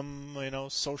normalize some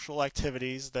social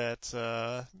activities that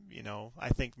I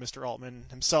think Mr. Altman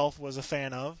himself was a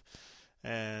fan of,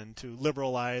 and to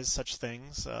liberalize such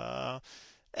things.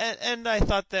 And I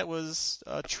thought that was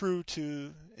true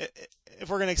to, if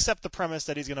we're going to accept the premise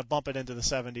that he's going to bump it into the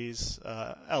 70s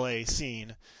LA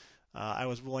scene, I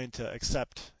was willing to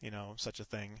accept, such a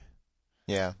thing.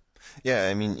 Yeah. Yeah,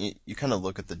 I mean, you kind of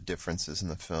look at the differences in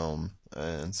the film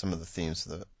and some of the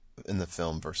themes in the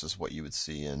film versus what you would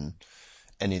see in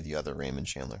any of the other Raymond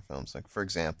Chandler films. Like, for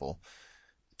example,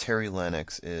 Terry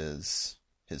Lennox is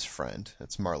his friend.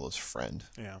 It's Marlowe's friend.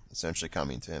 Yeah. Essentially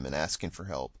coming to him and asking for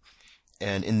help.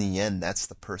 And in the end, that's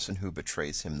the person who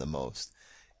betrays him the most.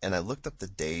 And I looked up the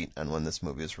date on when this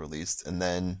movie was released, and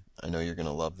then, I know you're going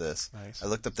to love this, nice. I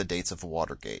looked up the dates of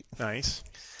Watergate. Nice.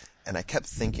 And I kept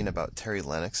thinking about Terry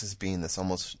Lennox as being this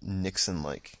almost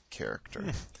Nixon-like character.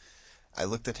 I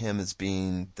looked at him as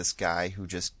being this guy who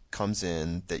just comes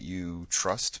in that you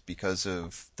trust because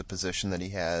of the position that he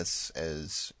has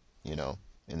as,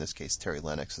 in this case, Terry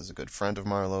Lennox is a good friend of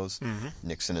Marlowe's. Mm-hmm.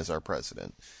 Nixon is our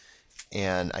president.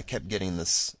 And I kept getting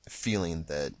this feeling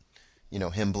that,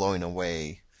 him blowing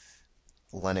away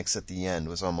Lennox at the end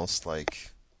was almost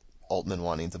like Altman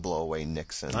wanting to blow away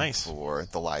Nixon for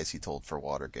the lies he told for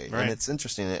Watergate. Right. And it's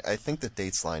interesting. I think the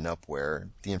dates line up where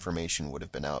the information would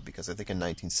have been out, because I think in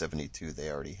 1972 they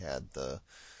already had the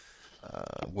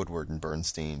Woodward and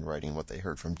Bernstein writing what they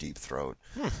heard from Deep Throat.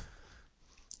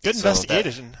 Good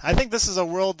investigation. I think this is a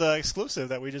world exclusive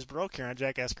that we just broke here on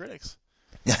Jackass Critics.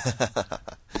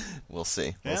 We'll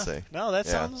see. Yeah. We'll see. No, that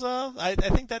sounds. I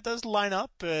think that does line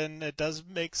up, and it does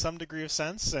make some degree of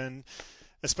sense, and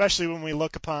especially when we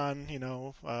look upon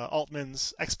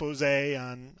Altman's expose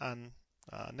on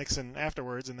Nixon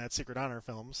afterwards in that Secret Honor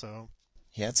film. So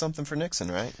he had something for Nixon,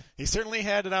 right? He certainly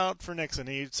had it out for Nixon.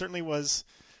 He certainly was.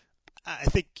 I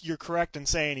think you're correct in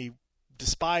saying he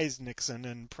despised Nixon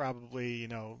and probably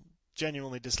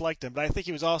genuinely disliked him, but I think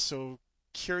he was also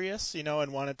curious,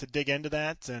 and wanted to dig into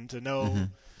that and to know,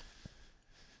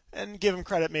 and give him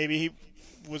credit, maybe he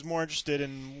was more interested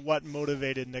in what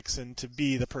motivated Nixon to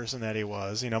be the person that he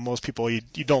was. Most people, you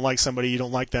don't like somebody, you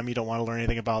don't like them, you don't want to learn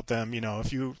anything about them.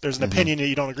 If there's an opinion that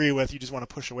you don't agree with, you just want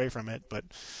to push away from it. But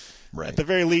at the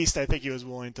very least, I think he was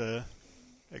willing to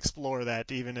explore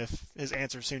that, even if his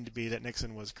answer seemed to be that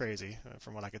Nixon was crazy,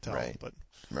 from what I could tell. Right. But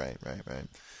Right.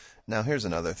 Now, here's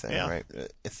another thing, Yeah. right?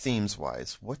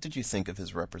 Themes-wise, what did you think of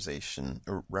his representation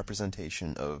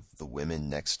of the women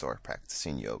next door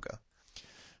practicing yoga?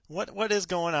 What is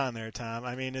going on there, Tom?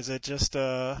 I mean, is it just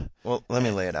Well, let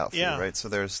me lay it out for Yeah. you, right? So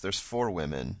there's 4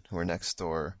 women who are next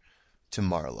door to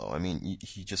Marlowe. I mean,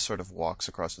 he just sort of walks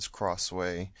across this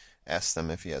crossway, asks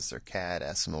them if he has their cat,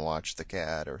 asks them to watch the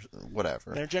cat, or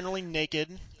whatever. they're generally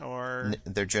naked or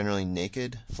They're generally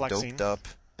naked, Flexing. doped up,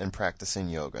 and practicing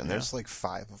yoga. And there's like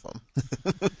 5 of them.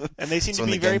 and they seem So to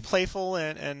in be the very game- playful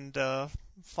and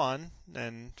fun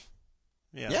and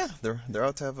Yeah, they're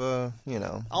out to have a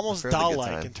almost a fairly good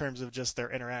doll-like time. in terms of just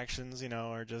their interactions,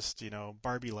 or just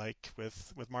Barbie-like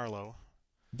with Marlowe.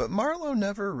 But Marlowe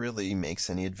never really makes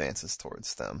any advances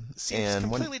towards them. Seems and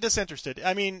completely disinterested.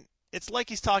 I mean, it's like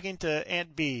he's talking to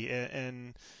Aunt Bee,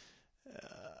 and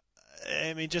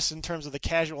I mean, just in terms of the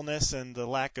casualness and the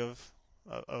lack of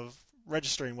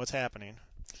registering what's happening.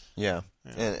 Yeah,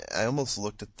 and I almost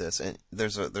looked at this, and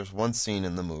there's one scene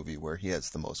in the movie where he has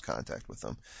the most contact with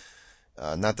them.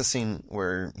 Not the scene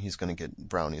where he's going to get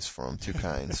brownies for him, 2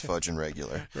 kinds, fudge and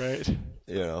regular. Right.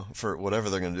 For whatever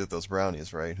they're going to do with those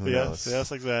brownies, right? Who knows?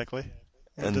 Yes, exactly.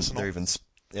 And Medicinal. they're even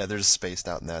they're just spaced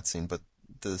out in that scene. But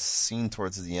the scene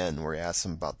towards the end where he asks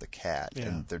him about the cat,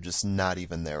 and they're just not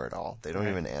even there at all. They don't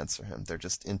even answer him. They're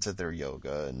just into their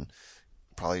yoga and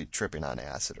probably tripping on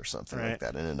acid or something like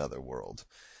that in another world.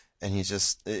 And he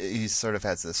sort of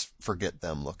has this forget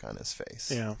them look on his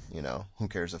face. Yeah. Who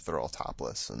cares if they're all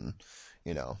topless and,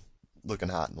 looking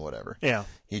hot and whatever. Yeah.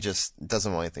 He just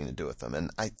doesn't want anything to do with them. And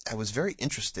I was very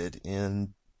interested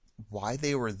in why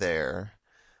they were there,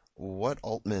 what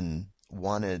Altman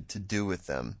wanted to do with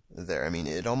them there. I mean,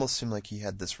 it almost seemed like he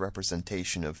had this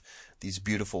representation of these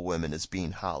beautiful women as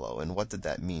being hollow. And what did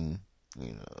that mean,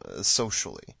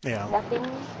 socially? Yeah. Nothing.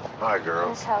 Hi,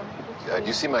 girls. Do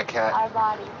you see my cat? Our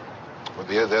body. Well,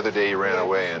 the other day he ran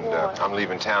away, and I'm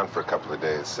leaving town for a couple of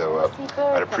days, so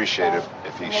I'd appreciate it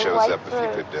if he shows up,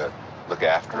 if you could look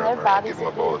after him or give him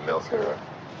a bowl of milk.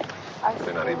 If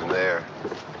they're not even there,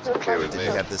 it's okay with Did me.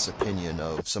 he have this opinion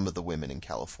of some of the women in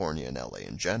California and LA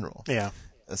in general? Yeah.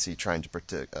 Is he trying to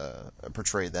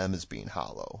portray them as being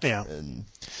hollow? Yeah. And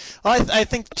Well, I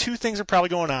think 2 things are probably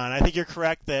going on. I think you're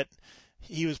correct that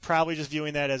he was probably just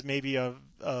viewing that as maybe a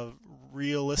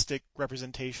realistic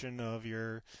representation of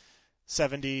your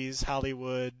 70s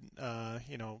Hollywood,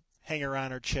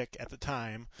 hanger-on or chick at the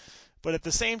time. But at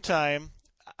the same time,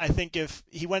 I think if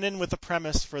he went in with the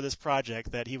premise for this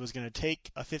project that he was going to take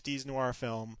a 50s noir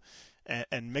film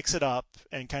and mix it up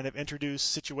and kind of introduce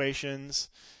situations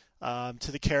to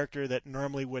the character that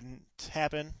normally wouldn't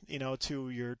happen, to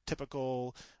your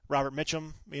typical Robert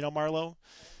Mitchum, Marlowe.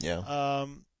 yeah.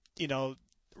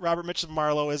 Robert Mitchum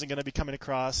Marlowe isn't going to be coming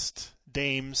across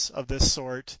dames of this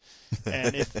sort.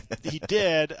 And if he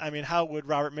did, I mean, how would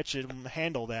Robert Mitchum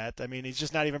handle that? I mean, he's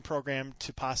just not even programmed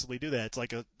to possibly do that. It's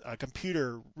like a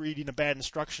computer reading a bad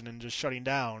instruction and just shutting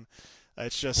down.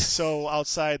 It's just so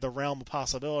outside the realm of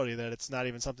possibility that it's not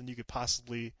even something you could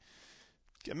possibly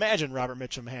imagine Robert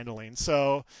Mitchum handling.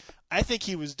 So I think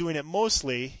he was doing it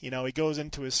mostly, he goes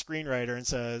into his screenwriter and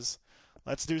says,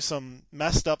 let's do some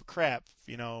messed up crap,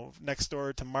 next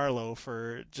door to Marlowe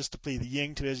just to play the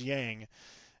yin to his yang.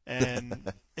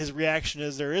 And his reaction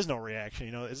is there is no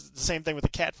reaction. It's the same thing with the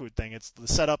cat food thing. It's the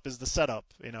setup is the setup,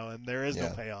 and there is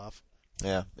no payoff.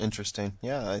 Yeah, interesting.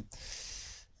 Yeah,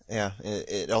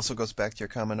 it also goes back to your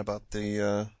comment about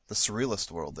the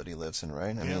surrealist world that he lives in,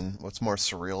 right? I mean, what's more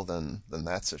surreal than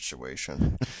that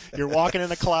situation? You're walking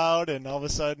in a cloud, and all of a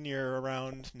sudden you're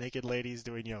around naked ladies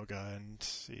doing yoga, and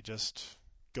you just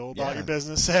go about your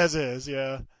business as is,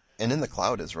 yeah. And in the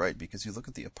cloud is right, because you look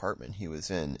at the apartment he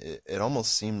was in, it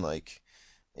almost seemed like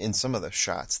in some of the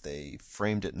shots they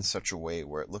framed it in such a way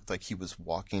where it looked like he was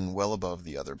walking well above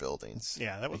the other buildings.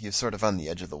 Yeah, that was... He was sort of on the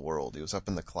edge of the world. He was up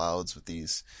in the clouds with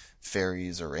these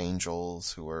fairies or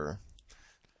angels who were,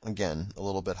 again, a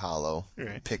little bit hollow.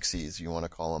 Right. Pixies, you want to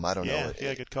call them. I don't know.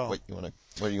 Yeah, good call. What you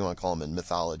want to call them in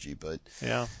mythology, but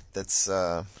that's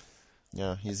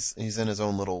he's in his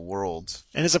own little world.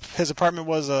 And his apartment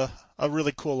was a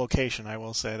really cool location, I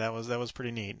will say. That was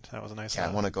pretty neat. That was a nice. Yeah,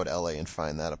 I want to go to LA and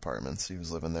find that apartment. See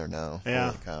who's living there now.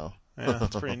 Yeah. Holy cow. Yeah,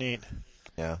 it's pretty neat.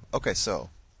 Yeah. Okay, so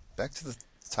back to the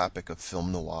topic of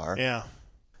film noir. Yeah.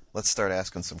 let's start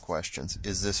asking some questions.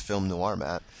 Is this film noir,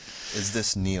 Matt? Is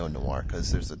this neo-noir?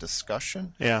 Because there's a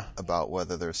discussion about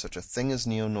whether there's such a thing as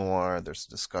neo-noir. There's a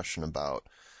discussion about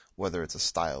whether it's a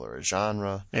style or a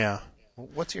genre. Yeah.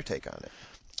 What's your take on it?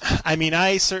 I mean,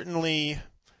 I certainly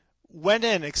went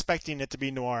in expecting it to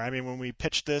be noir. I mean, when we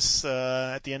pitched this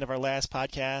at the end of our last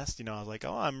podcast, I was like,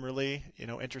 oh, I'm really,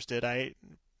 interested. I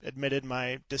admitted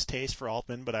my distaste for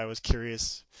Altman, but I was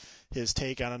curious his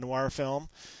take on a noir film.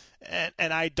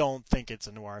 And I don't think it's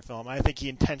a noir film. I think he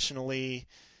intentionally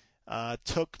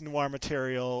took noir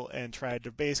material and tried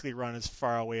to basically run as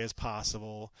far away as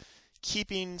possible,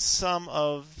 keeping some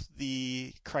of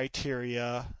the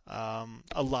criteria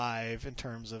alive in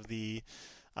terms of the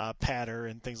patter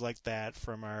and things like that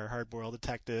from our hard-boiled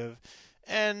detective,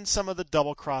 and some of the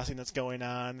double-crossing that's going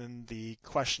on and the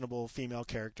questionable female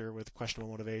character with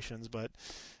questionable motivations. But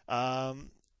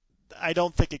I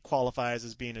don't think it qualifies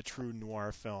as being a true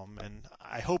noir film, and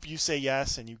I hope you say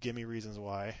yes and you give me reasons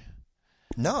why.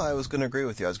 No, I was going to agree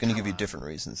with you. I was going to give you different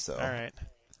reasons, though. All right.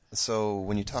 So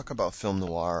when you talk about film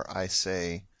noir, I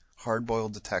say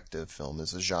hard-boiled detective film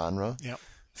is a genre. Yep.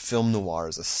 Film noir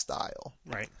is a style.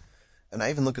 Right. And I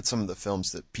even look at some of the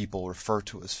films that people refer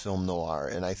to as film noir,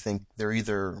 and I think they're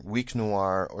either weak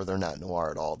noir or they're not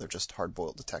noir at all. They're just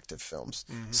hard-boiled detective films,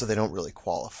 so they don't really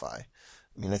qualify.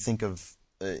 I mean, I think of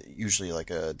usually like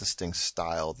a distinct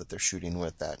style that they're shooting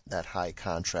with, that high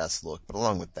contrast look, but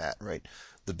along with that, right,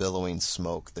 the billowing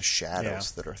smoke, the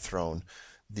shadows that are thrown,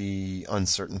 the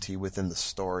uncertainty within the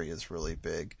story is really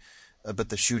big. But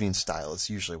the shooting style is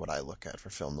usually what I look at for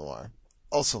film noir.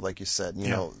 Also, like you said, you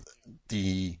know,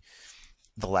 the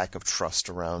lack of trust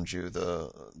around you,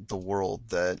 the world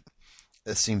that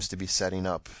seems to be setting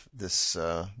up this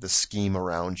scheme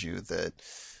around you that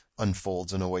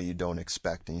unfolds in a way you don't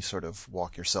expect, and you sort of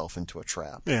walk yourself into a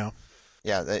trap. Yeah.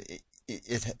 It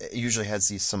usually has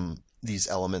these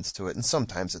elements to it, and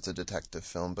sometimes it's a detective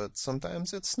film, but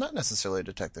sometimes it's not necessarily a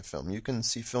detective film. You can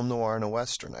see film noir in a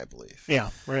Western, I believe. Yeah,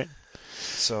 right.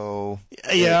 So...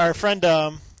 our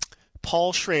friend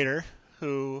Paul Schrader,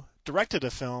 who directed a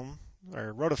film,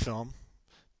 or wrote a film,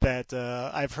 that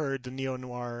I've heard the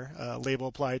neo-noir label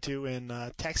applied to in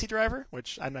Taxi Driver,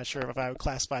 which I'm not sure if I would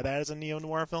classify that as a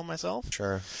neo-noir film myself.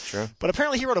 Sure. But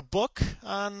apparently he wrote a book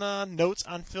on notes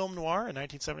on film noir in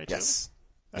 1972. Yes.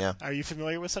 Yeah. Are you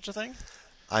familiar with such a thing?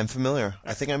 I'm familiar.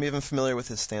 I think I'm even familiar with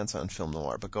his stance on film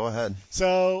noir, but go ahead.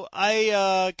 So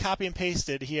I copy and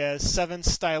pasted. He has 7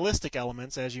 stylistic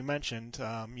elements, as you mentioned.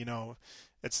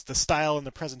 It's the style and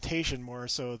the presentation more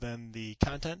so than the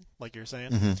content, like you're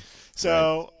saying. Mm-hmm.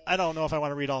 So I don't know if I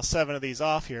want to read all 7 of these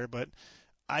off here, but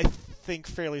I think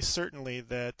fairly certainly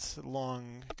that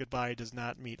Long Goodbye does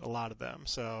not meet a lot of them.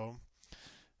 So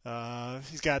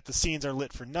he's got the scenes are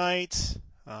lit for night.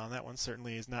 That one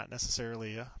certainly is not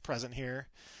necessarily present here.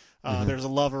 There's a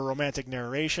love or romantic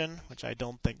narration, which I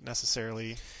don't think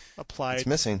necessarily applied.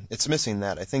 It's missing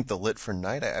that. I think the lit for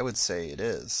night, I would say it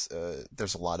is.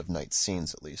 There's a lot of night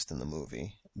scenes, at least in the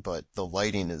movie, but the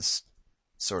lighting is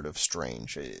sort of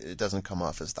strange. It doesn't come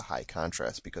off as the high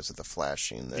contrast because of the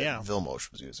flashing that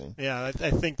Vilmos was using. Yeah, I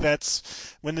think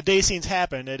that's when the day scenes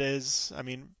happen. It is. I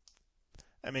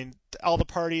mean, all the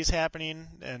parties happening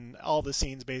and all the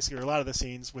scenes, basically, or a lot of the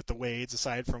scenes with the Wades,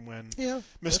 aside from when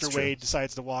Mr. Wade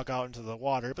decides to walk out into the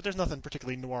water. But there's nothing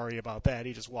particularly noir-y about that.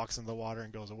 He just walks into the water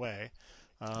and goes away.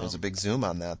 There's a big zoom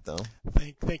on that, though.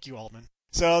 Thank you, Altman.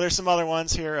 So there's some other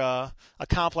ones here. A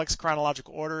complex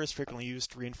chronological order is frequently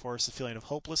used to reinforce the feeling of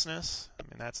hopelessness. I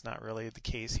mean, that's not really the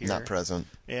case here. Not present.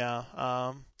 Yeah.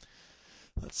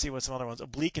 Let's see what some other ones.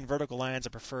 Oblique and vertical lines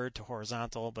are preferred to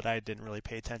horizontal, but I didn't really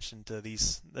pay attention to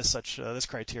this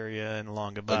criteria in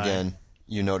Long Goodbye. Again,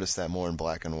 you notice that more in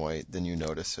black and white than you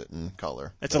notice it in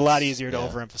color. It's a lot easier to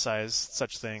overemphasize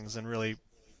such things and really,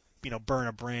 burn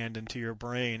a brand into your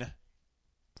brain.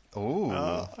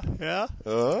 Oh. Yeah?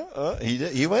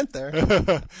 He went there.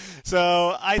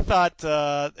 So I thought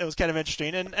it was kind of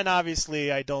interesting, and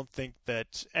obviously I don't think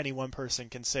that any one person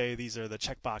can say these are the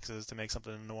check boxes to make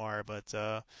something noir,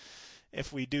 but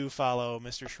if we do follow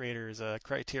Mr. Schrader's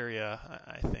criteria,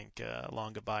 I think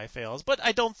Long Goodbye fails. But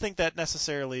I don't think that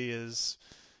necessarily is,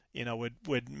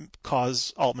 would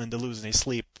cause Altman to lose any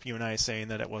sleep, you and I saying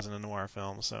that it wasn't a noir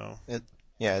film, so...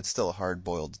 It's still a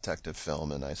hard-boiled detective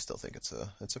film, and I still think it's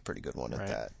a pretty good one at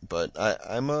that. But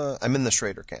I'm in the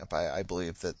Schrader camp. I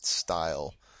believe that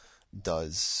style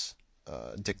does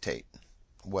dictate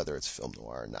whether it's film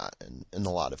noir or not, and in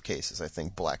a lot of cases, I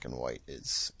think black and white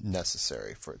is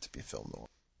necessary for it to be film noir.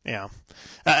 Yeah.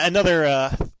 Another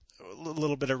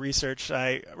little bit of research.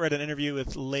 I read an interview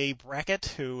with Leigh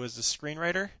Brackett, who was the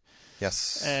screenwriter.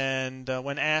 Yes. And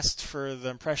when asked for the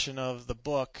impression of the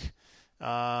book,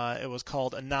 it was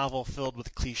called A Novel Filled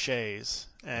with Cliches.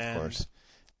 And of course.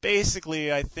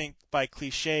 basically, I think by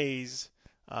cliches,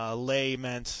 Lay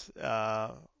meant,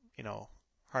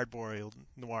 hard-boiled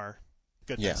noir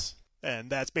goodness. Yeah. And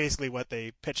that's basically what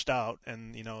they pitched out,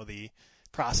 and, the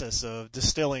process of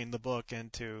distilling the book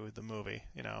into the movie,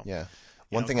 Yeah.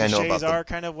 One thing I know about cliches are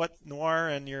kind of what noir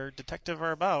and your detective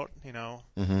are about,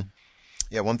 Mm-hmm.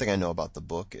 Yeah, one thing I know about the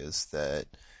book is that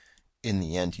in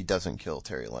the end he doesn't kill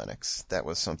Terry Lennox. That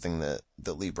was something that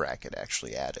Lee Brackett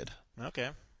actually added. Okay.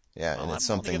 Yeah, well, and it's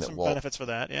something that some benefits for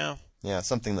that, yeah. Yeah,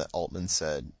 something that Altman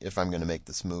said, if I'm going to make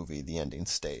this movie, the ending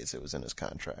stays. It was in his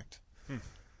contract.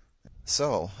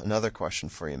 So, another question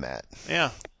for you, Matt.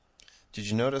 Yeah. Did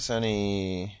you notice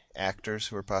any actors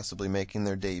who are possibly making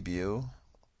their debut?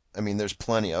 I mean, there's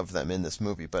plenty of them in this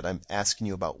movie, but I'm asking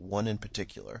you about one in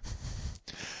particular.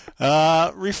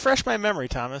 Refresh my memory,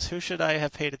 Thomas. Who should I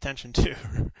have paid attention to?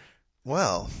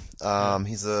 Well,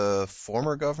 he's a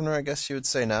former governor, I guess you would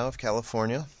say now, of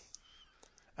California.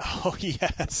 Oh,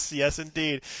 yes,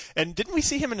 indeed. And didn't we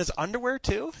see him in his underwear,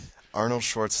 too? Arnold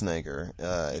Schwarzenegger.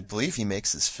 I believe he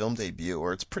makes his film debut,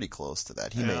 or it's pretty close to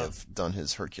that. He may have done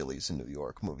his Hercules in New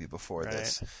York movie before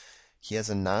this. He has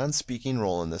a non-speaking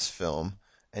role in this film,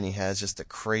 and he has just a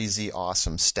crazy,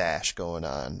 awesome stash going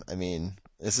on. I mean,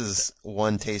 this is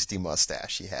one tasty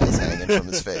mustache he has hanging from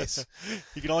his face.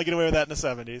 You can only get away with that in the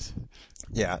 70s.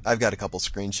 Yeah, I've got a couple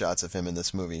screenshots of him in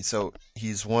this movie. So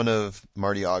he's one of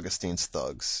Marty Augustine's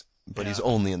thugs, but he's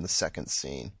only in the second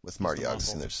scene with Marty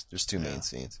Augustine. There's two main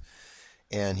scenes.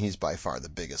 And he's by far the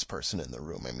biggest person in the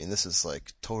room. I mean, this is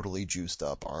like totally juiced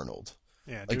up Arnold.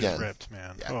 Yeah, dude's again, ripped,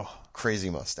 man. Yeah, crazy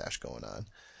mustache going on.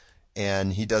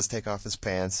 And he does take off his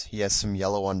pants. He has some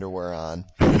yellow underwear on.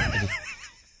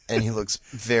 And he looks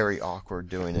very awkward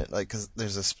doing it. Like, 'cause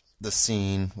there's the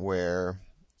scene where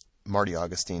Marty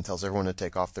Augustine tells everyone to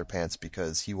take off their pants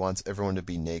because he wants everyone to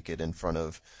be naked in front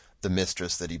of the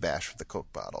mistress that he bashed with the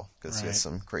Coke bottle. Because he has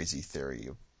some crazy theory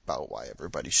about why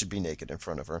everybody should be naked in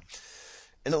front of her.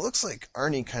 And it looks like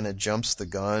Arnie kind of jumps the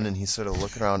gun, and he's sort of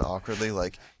looking around awkwardly,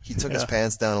 like he took his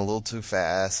pants down a little too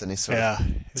fast, and he's sort of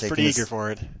he's pretty eager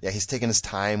for it. Yeah, he's taking his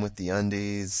time with the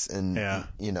undies, and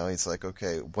he's like,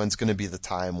 okay, when's going to be the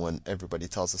time when everybody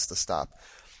tells us to stop?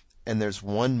 And there's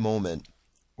one moment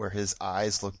where his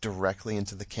eyes look directly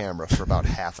into the camera for about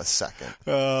half a second.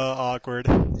 Awkward.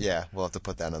 Yeah, we'll have to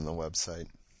put that on the website.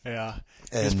 Yeah,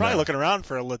 and he's probably looking around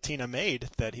for a Latina maid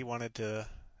that he wanted to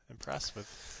impress with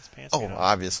his pants. Oh,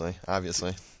 obviously.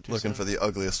 Looking for the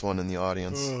ugliest one in the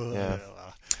audience.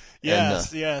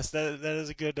 Yes, that is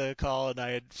a good call, and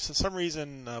I had, for some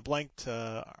reason, blanked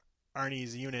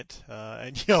Arnie's unit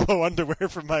and yellow underwear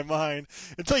from my mind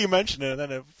until you mentioned it, and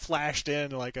then it flashed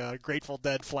in like a Grateful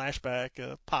Dead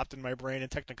flashback, popped in my brain in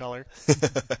Technicolor.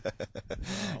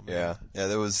 Yeah,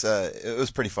 there was. It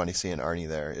was pretty funny seeing Arnie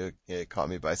there. It caught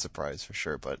me by surprise for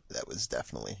sure, but that was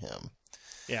definitely him.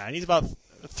 Yeah, and he's about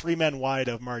 3 men wide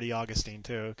of Marty Augustine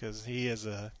too, because he is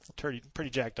pretty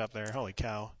jacked up there. Holy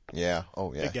cow! Yeah.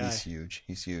 Oh yeah. He's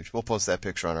huge. We'll post that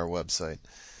picture on our website.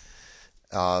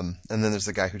 And then there's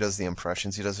the guy who does the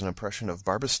impressions. He does an impression of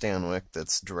Barbara Stanwyck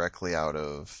that's directly out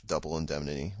of Double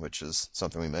Indemnity, which is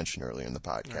something we mentioned earlier in the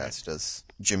podcast. Right. He does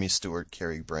Jimmy Stewart,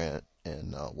 Cary Grant,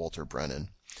 and Walter Brennan.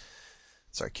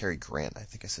 Sorry, Cary Grant. I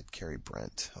think I said Cary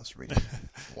Brent. I was reading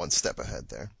one step ahead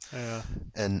there. Yeah.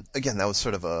 And again, that was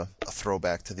sort of a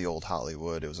throwback to the old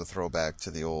Hollywood. It was a throwback to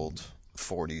the old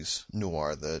 40s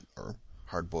noir or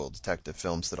hard-boiled detective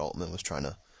films that Altman was trying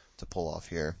to pull off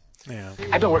here. Yeah.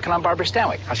 I've been working on Barbara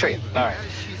Stanwyck. I'll show you. All right.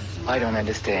 I don't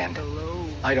understand.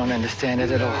 I don't understand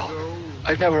it at all.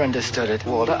 I've never understood it,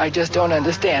 Walter. I just don't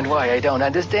understand why I don't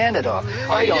understand it all.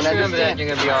 I don't understand. You're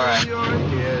gonna be all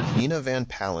right. Nina Van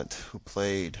Pallant, who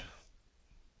played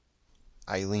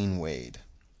Eileen Wade.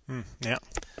 Yeah.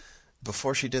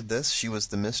 Before she did this, she was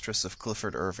the mistress of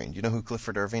Clifford Irving. Do you know who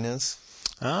Clifford Irving is?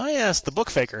 Oh, yes, the book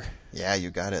faker. Yeah,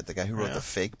 you got it. The guy who wrote the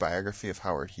fake biography of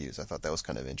Howard Hughes. I thought that was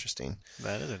kind of interesting.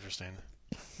 That is interesting.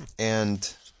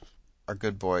 And our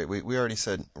good boy, we already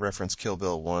said reference Kill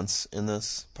Bill once in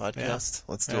this podcast.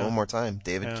 Yeah. Let's do it one more time.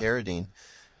 David Carradine.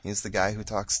 He's the guy who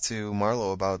talks to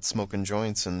Marlowe about smoking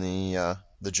joints in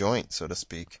the joint, so to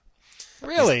speak.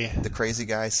 Really? He's the crazy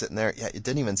guy sitting there. Yeah, it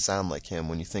didn't even sound like him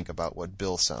when you think about what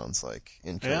Bill sounds like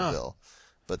in Kill Bill.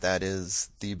 But that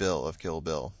is the Bill of Kill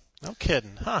Bill. No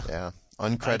kidding, huh? Yeah,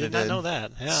 uncredited. I did not know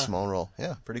that. Yeah, small role.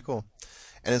 Yeah, pretty cool.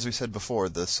 And as we said before,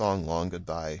 the song "Long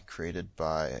Goodbye," created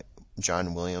by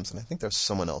John Williams, and I think there's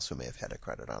someone else who may have had a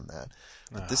credit on that.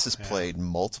 But this is yeah. played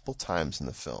multiple times in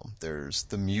the film. There's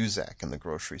the Muzak in the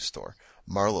grocery store.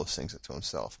 Marlowe sings it to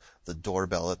himself. The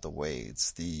doorbell at the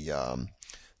Wades, the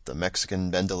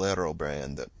Mexican Bandolero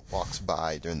brand that walks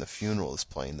by during the funeral is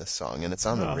playing this song, and it's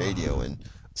on the radio in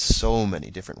so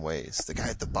many different ways. The guy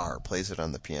at the bar plays it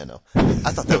on the piano.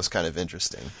 I thought that was kind of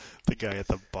interesting. The guy at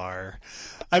the bar.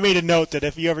 I made a note that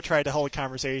if you ever tried to hold a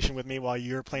conversation with me while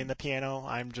you were playing the piano,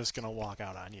 I'm just going to walk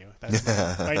out on you. That's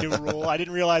my new rule. I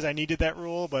didn't realize I needed that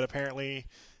rule, but apparently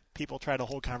people try to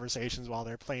hold conversations while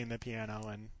they're playing the piano,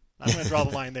 and I'm going to draw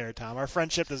the line there, Tom. Our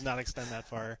friendship does not extend that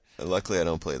far. Luckily, I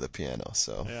don't play the piano,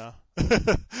 so. Yeah.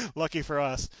 Lucky for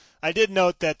us. I did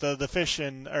note that the fish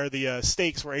or the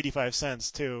steaks were 85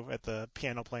 cents, too, at the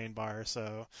piano playing bar,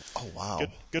 so. Oh, wow.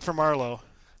 Good for Marlowe.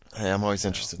 Hey, I'm always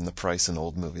interested in the price in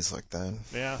old movies like that.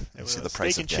 Yeah. It was see the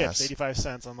price steak and of chips, gas. 85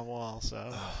 cents on the wall, so.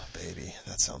 Oh, baby.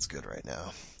 That sounds good right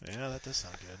now. Yeah, that does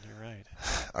sound good. You're right.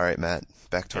 All right, Matt.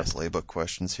 Back to Yes. our playbook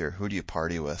questions here. Who do you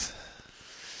party with?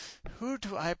 Who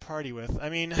do I party with? I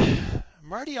mean,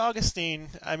 Marty Augustine,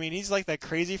 I mean, he's like that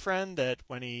crazy friend that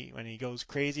when he goes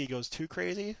crazy, he goes too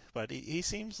crazy, but he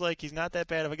seems like he's not that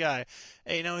bad of a guy.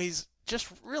 And, you know, he's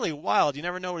just really wild. You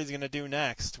never know what he's going to do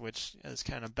next, which is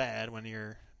kind of bad when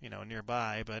you're, you know,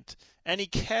 nearby. And he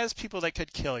has people that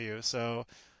could kill you, so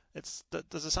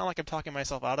does it sound like I'm talking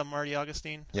myself out of Marty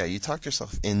Augustine? Yeah, you talked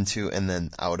yourself into and then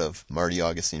out of Marty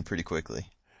Augustine pretty quickly.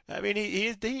 I mean,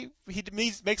 he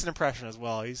makes an impression as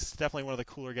well. He's definitely one of the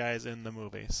cooler guys in the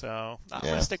movie. So I'm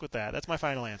going to stick with that. That's my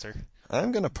final answer.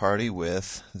 I'm going to party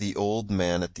with the old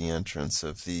man at the entrance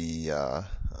of the,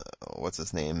 what's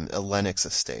his name, Lennox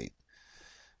Estate.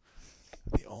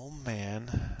 The old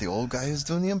man. The old guy who's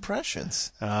doing the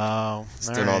impressions. Oh, He's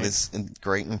doing all these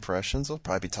great impressions. We'll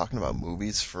probably be talking about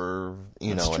movies for,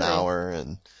 an hour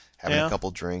and having a couple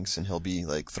drinks, and he'll be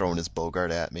like throwing his Bogart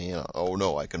at me. Oh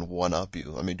no, I can one up you.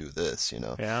 Let me do this.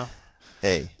 Yeah.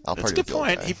 Hey, I'll party with the old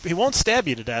guy. That's a good point. He won't stab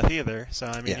you to death either. So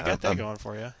I mean, you got that going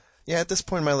for you. Yeah, at this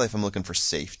point in my life, I'm looking for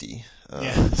safety.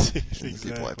 Exactly. The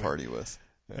people I party with.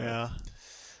 Yeah.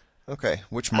 Okay,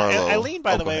 which Marlowe? Eileen,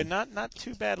 by the way, ahead. not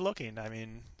too bad looking. I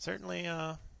mean, certainly.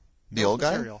 The old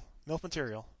guy. MILF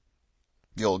material.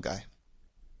 The old guy.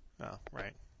 Oh,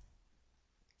 right.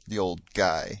 The old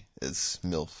guy is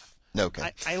MILF. No,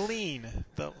 okay. Eileen,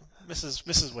 the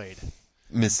Mrs. Wade.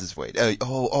 Mrs. Wade.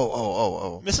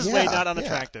 Oh. Mrs. Wade, not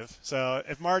unattractive. So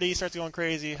if Marty starts going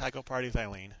crazy, I go party with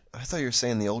Eileen. I thought you were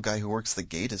saying the old guy who works the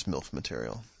gate is MILF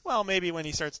material. Well, maybe when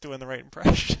he starts doing the right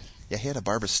impression. Yeah, he had a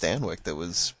Barbara Stanwyck that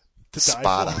was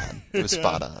spot on. It was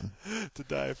spot on. To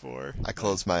die for. I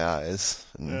closed my eyes.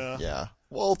 And yeah.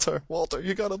 Walter,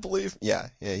 you gotta believe. Yeah,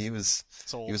 he was.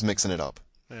 Sold. He was mixing it up.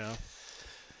 Yeah.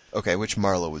 Okay, which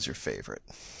Marlowe was your favorite?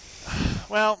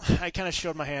 Well, I kind of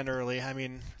showed my hand early. I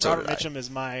mean, Robert Mitchum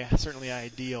is my certainly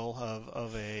ideal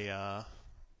of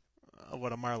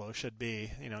what a Marlowe should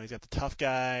be. You know, he's got the tough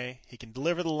guy. He can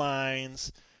deliver the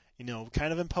lines. You know,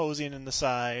 kind of imposing in the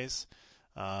size.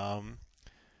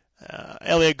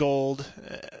 Elliot Gould,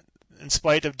 in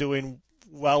spite of doing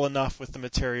well enough with the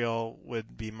material,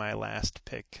 would be my last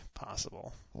pick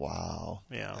possible. Wow.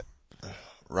 Yeah.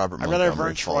 Robert I'd rather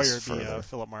Montgomery Vern Troyer be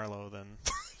Philip Marlowe than...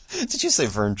 Did you say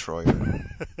Vern Troyer?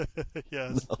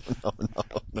 Yes.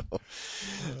 No.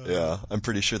 Yeah, I'm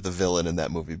pretty sure the villain in that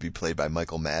movie would be played by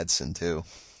Michael Madsen, too.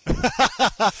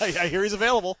 I hear he's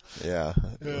available. Yeah,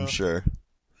 I'm sure.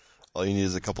 All you need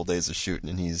is a couple days of shooting,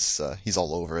 and he's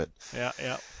all over it.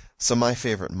 Yeah. So my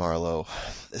favorite Marlowe,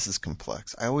 this is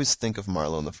complex. I always think of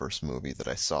Marlowe in the first movie that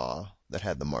I saw that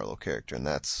had the Marlowe character, and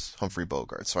that's Humphrey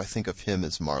Bogart. So I think of him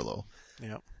as Marlowe.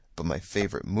 Yeah. But my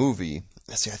favorite movie,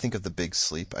 I think of The Big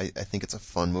Sleep. I think it's a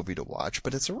fun movie to watch,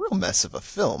 but it's a real mess of a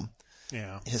film.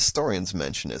 Yeah. Historians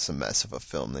mention it's a mess of a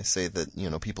film. They say that,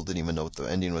 people didn't even know what the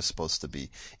ending was supposed to be.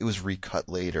 It was recut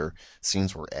later.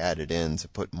 Scenes were added in to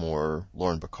put more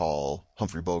Lauren Bacall,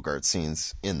 Humphrey Bogart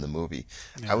scenes in the movie.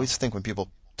 Yeah. I always think when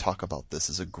people talk about this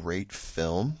as a great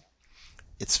film,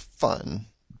 it's fun,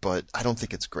 but I don't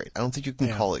think it's great. I don't think you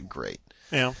can call it great.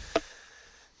 Yeah.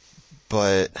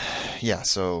 But,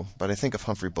 but I think of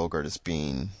Humphrey Bogart as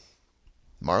being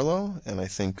Marlowe, and I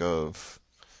think of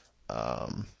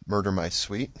Murder, My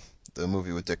Sweet, the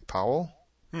movie with Dick Powell.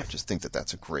 I just think that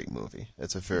that's a great movie.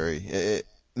 It's it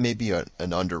may be an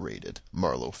underrated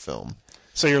Marlowe film.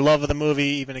 So your love of the movie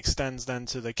even extends then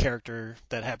to the character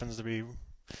that happens to be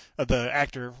the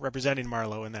actor representing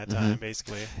Marlowe in that time,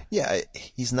 basically. Yeah,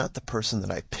 he's not the person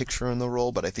that I picture in the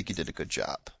role, but I think he did a good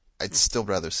job. I'd still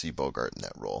rather see Bogart in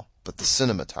that role. But the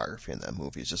cinematography in that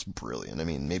movie is just brilliant. I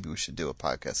mean, maybe we should do a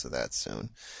podcast of that soon.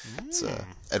 It's a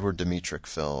Edward Dmytryk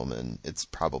film, and it's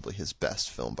probably his best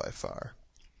film by far.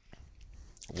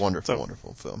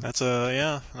 Wonderful film. That's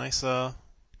a nice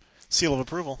seal of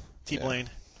approval.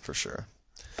 T-Blaine. For sure.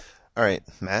 All right,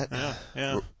 Matt.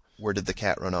 Yeah. Where did the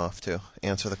cat run off to?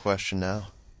 Answer the question now.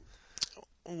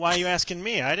 Why are you asking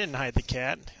me? I didn't hide the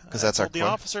cat. Because that's the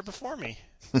officer before me.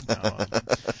 No,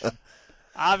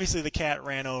 obviously, the cat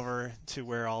ran over to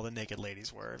where all the naked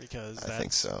ladies were, because that's I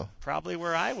think so. Probably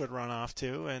where I would run off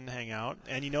to and hang out.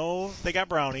 And they got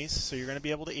brownies, so you're going to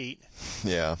be able to eat.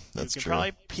 Yeah, that's true. You can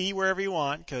probably pee wherever you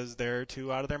want, because they're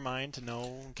too out of their mind to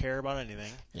know and care about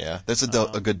anything. Yeah, there's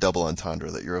a good double entendre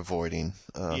that you're avoiding.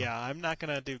 Yeah, I'm not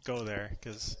going to go there,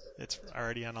 because it's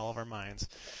already on all of our minds.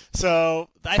 So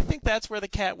I think that's where the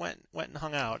cat went and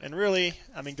hung out. And really,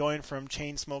 I mean, going from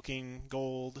chain-smoking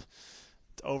gold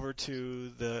over to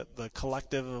the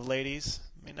collective of ladies,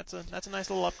 I mean, that's a nice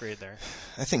little upgrade there.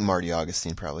 I think Marty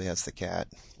Augustine probably has the cat.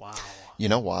 Wow. You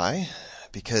know why?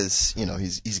 Because,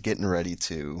 he's getting ready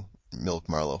to milk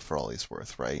Marlowe for all he's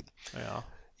worth, right? Yeah.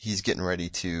 He's getting ready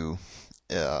to,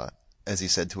 as he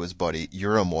said to his buddy,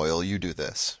 "You're a moil, you do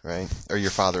this," right? Or "Your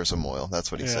father's a moil."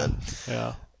 That's what he said.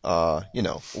 Yeah.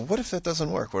 What if that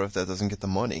doesn't work? What if that doesn't get the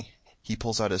money? He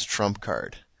pulls out his trump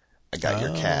card. I got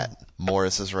your cat.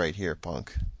 Morris is right here,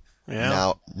 punk.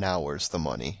 Yeah. Now where's the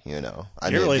money? You're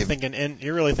really thinking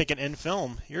in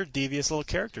film. You're a devious little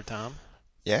character, Tom.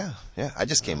 Yeah. I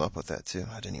just came up with that too.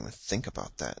 I didn't even think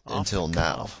about that until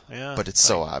now. Yeah. But it's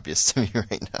so obvious to me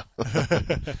right now.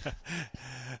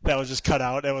 That was just cut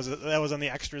out. That was on the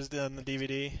extras on the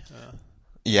DVD.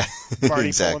 Yeah. Marty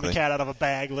exactly. pulling the cat out of a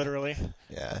bag, literally.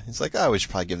 Yeah. He's like, we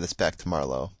should probably give this back to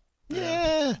Marlowe.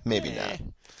 Yeah, maybe not.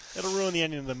 It'll ruin the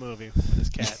ending of the movie with this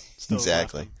cat. Still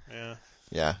exactly.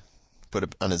 Yeah. Put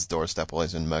it on his doorstep while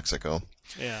he's in Mexico.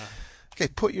 Yeah. Okay,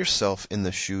 put yourself in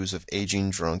the shoes of aging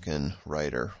drunken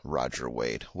writer Roger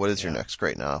Wade. What is your next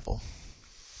great novel?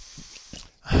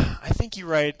 I think you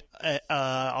write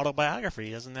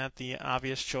autobiography. Isn't that the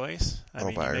obvious choice? I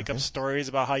mean, you make up stories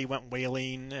about how you went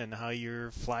whaling and how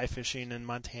you're fly fishing in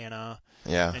Montana.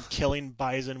 Yeah. And killing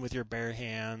bison with your bare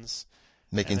hands.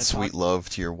 Making sweet love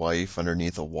to your wife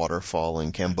underneath a waterfall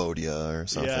in Cambodia or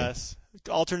something. Yes.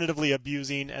 Alternatively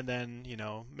abusing and then,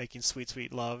 making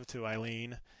sweet love to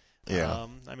Eileen. Yeah.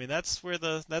 I mean, that's where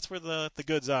the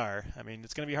goods are. I mean,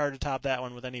 it's going to be hard to top that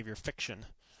one with any of your fiction.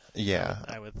 Yeah.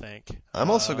 I would think. I'm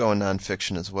also going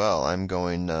nonfiction as well. I'm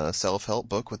going self-help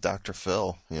book with Dr.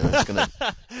 Phil. It's going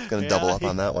to double up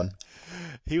on that one.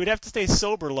 He would have to stay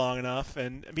sober long enough,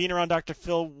 and being around Dr.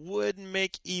 Phil would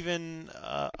make even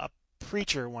a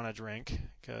preacher want to drink,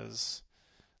 because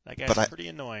that guy's pretty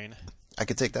annoying. I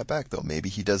could take that back, though. Maybe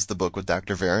he does the book with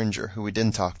Dr. Veringer, who we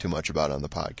didn't talk too much about on the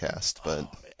podcast.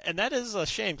 But and that is a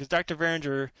shame, because Dr.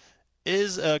 Veringer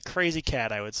is a crazy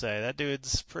cat, I would say. That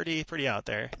dude's pretty out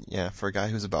there. Yeah, for a guy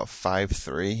who's about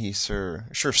 5'3", he sure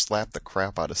slapped the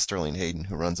crap out of Sterling Hayden,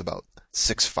 who runs about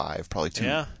 6'5", probably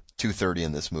 230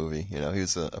 in this movie. He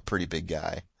was a pretty big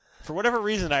guy. For whatever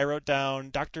reason, I wrote down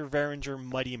Dr. Veringer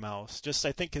Muddy Mouse. Just,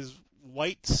 I think his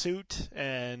white suit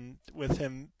and with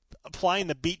him applying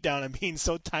the beat down and being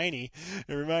so tiny,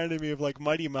 it reminded me of like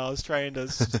Mighty Mouse trying to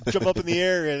jump up in the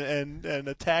air and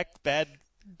attack bad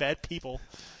people.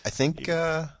 I think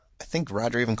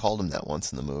Roger even called him that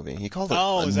once in the movie. He called it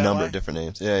a number of different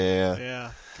names. Yeah.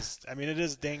 Yeah, 'cause, I mean, it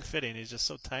is dang fitting. He's just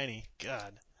so tiny.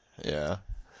 God. Yeah.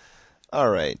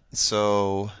 All right.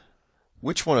 So,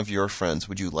 which one of your friends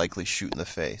would you likely shoot in the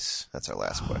face? That's our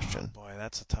last question. Boy,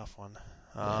 that's a tough one.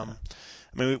 I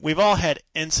mean, we've all had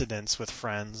incidents with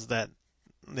friends that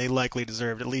they likely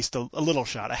deserved at least a little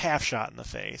shot, a half shot in the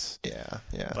face. Yeah.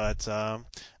 But I'm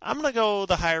going to go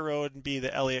the high road and be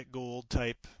the Elliot Gould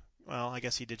type. Well, I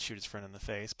guess he did shoot his friend in the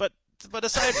face. But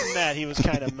aside from that, he was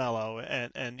kind of mellow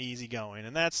and easygoing.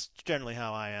 And that's generally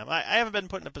how I am. I haven't been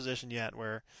put in a position yet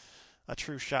where a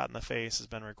true shot in the face has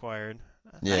been required.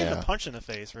 Not even a punch in the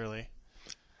face, really.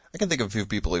 I can think of a few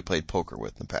people we played poker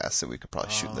with in the past that we could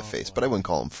probably shoot in the face, but I wouldn't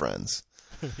call them friends.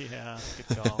 Yeah,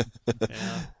 good call.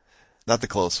 Yeah. Not the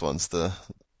close ones, the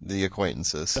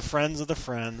acquaintances. The friends of the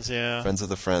friends, yeah. Friends of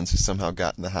the friends who somehow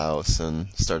got in the house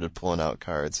and started pulling out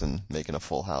cards and making a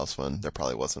full house when there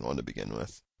probably wasn't one to begin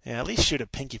with. Yeah, at least shoot a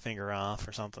pinky finger off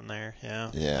or something there.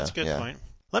 Yeah, that's a good point.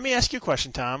 Let me ask you a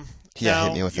question, Tom. Yeah,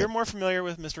 hit me with it. You're more familiar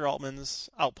with Mr. Altman's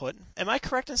output. Am I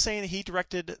correct in saying that he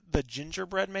directed The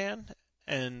Gingerbread Man?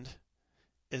 And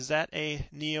is that a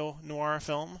neo-noir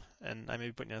film? And I may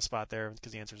be putting you on the spot there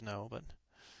because the answer is no, but...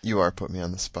 You are putting me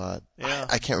on the spot. Yeah.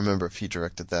 I can't remember if he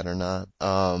directed that or not.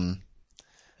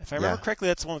 If I remember correctly,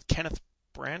 that's the one with Kenneth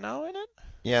Branagh in it?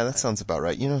 Yeah, that sounds about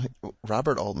right. You know,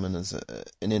 Robert Altman is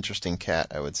an interesting cat,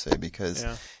 I would say, because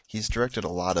he's directed a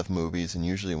lot of movies, and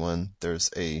usually when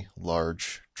there's a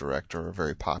large director, a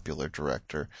very popular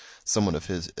director, someone of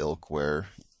his ilk, where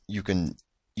you can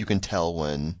tell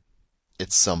when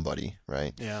it's somebody,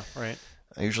 right? Yeah, right.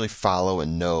 I usually follow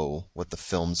and know what the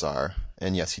films are,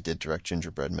 and yes, he did direct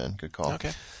Gingerbread Men. Good call.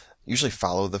 Okay. Usually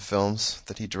follow the films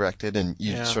that he directed, and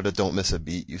you sort of don't miss a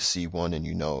beat. You see one and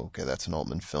you know, okay, that's an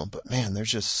Altman film. But man,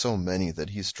 there's just so many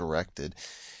that he's directed,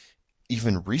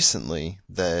 even recently,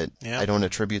 that I don't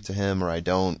attribute to him, or I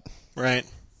don't. Right.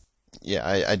 Yeah,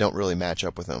 I don't really match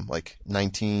up with him. Like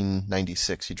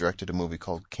 1996, he directed a movie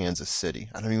called Kansas City.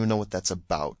 I don't even know what that's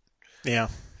about. Yeah,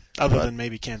 other than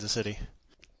maybe Kansas City.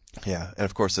 Yeah, and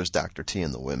of course there's Dr. T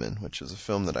and the Women, which is a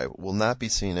film that I will not be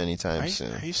seeing anytime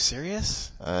soon. Are you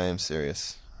serious? I am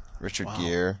serious. Richard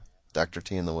Gere, Dr.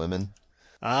 T and the Women.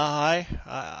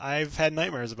 I've had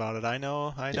nightmares about it. I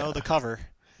know the cover.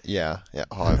 Yeah.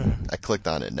 Oh, I clicked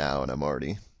on it now, and I'm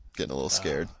already getting a little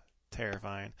scared.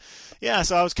 Terrifying. Yeah,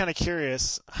 so I was kind of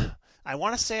curious. I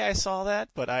want to say I saw that,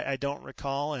 but I don't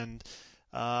recall, and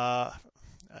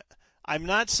I'm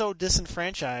not so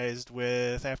disenfranchised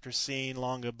with, after seeing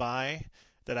Long Goodbye,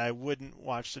 that I wouldn't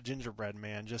watch The Gingerbread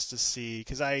Man just to see,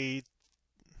 because I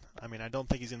don't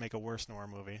think he's going to make a worse noir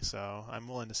movie, so I'm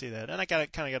willing to see that. And I kind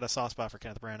of got a soft spot for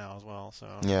Kenneth Branagh as well. So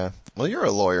yeah. Well, you're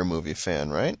a lawyer movie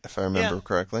fan, right? If I remember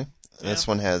correctly. Yeah. This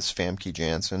one has Famke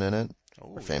Janssen in it.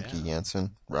 Famke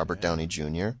Janssen. Robert Downey Jr.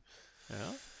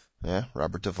 Yeah. Yeah,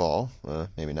 Robert Duvall.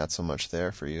 Maybe not so much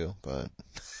there for you, but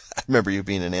I remember you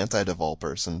being an anti-Duvall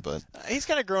person, but he's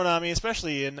kind of grown on me,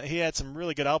 especially, and he had some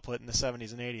really good output in the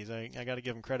 70s and 80s. I got to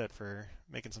give him credit for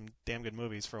making some damn good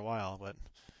movies for a while, but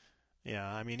yeah,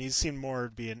 I mean, he seemed more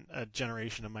to be a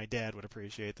generation of my dad would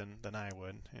appreciate than I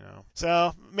would, you know.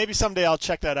 So maybe someday I'll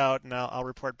check that out, and I'll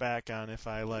report back on if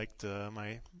I liked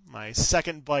my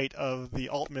second bite of the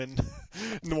Altman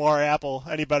noir apple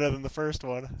any better than the first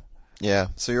one. Yeah,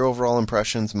 so your overall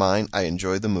impressions, mine, I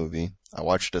enjoyed the movie. I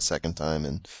watched it a second time,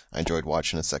 and I enjoyed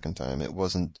watching it a second time. It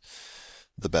wasn't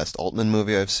the best Altman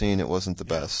movie I've seen. It wasn't the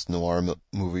best noir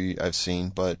movie I've seen,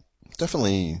 but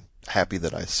definitely happy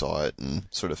that I saw it and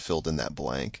sort of filled in that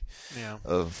blank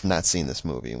of not seeing this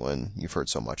movie when you've heard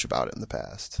so much about it in the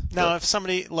past. Now, if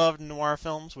somebody loved noir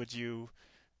films, would you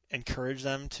encourage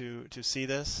them to see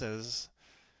this as...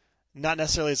 Not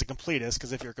necessarily as a completist,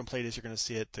 because if you're a completist, you're going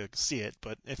to see it.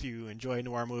 But if you enjoy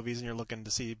noir movies and you're looking to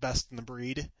see best in the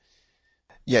breed,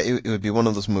 yeah, it would be one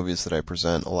of those movies that I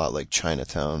present a lot like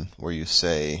Chinatown, where you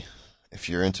say, if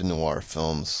you're into noir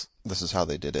films, this is how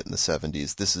they did it in the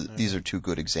 70s. These are two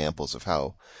good examples of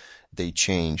how they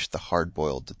changed the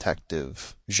hard-boiled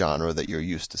detective genre that you're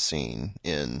used to seeing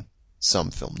in some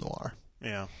film noir.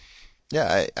 Yeah.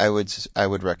 Yeah, I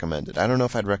would recommend it. I don't know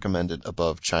if I'd recommend it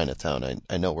above Chinatown.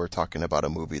 I know we're talking about a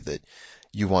movie that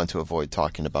you want to avoid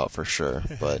talking about for sure,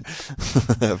 but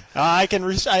I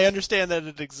understand that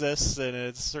it exists, and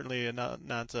it's certainly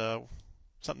not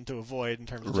something to avoid in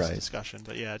terms of just discussion.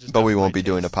 But yeah, but we won't be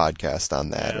doing a podcast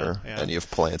on that or any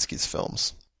of Polanski's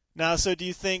films. Now, so do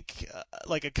you think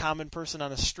like a common person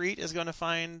on the street is going to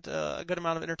find a good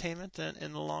amount of entertainment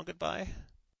in The Long Goodbye?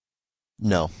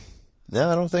 No,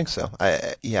 I don't think so.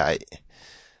 I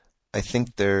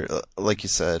think they're, like you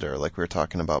said, or like we were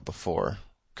talking about before,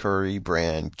 Curry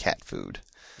brand cat food.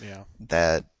 Yeah.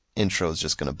 That intro is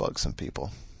just going to bug some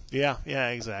people. Yeah,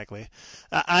 exactly.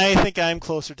 I think I'm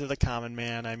closer to the common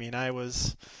man. I mean, I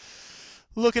was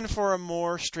looking for a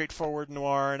more straightforward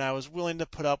noir, and I was willing to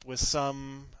put up with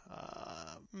some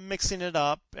mixing it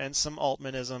up and some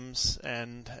Altmanisms,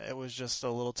 and it was just a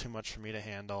little too much for me to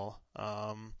handle.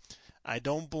 I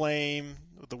don't blame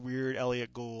the weird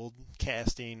Elliot Gould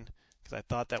casting, because I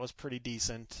thought that was pretty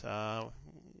decent,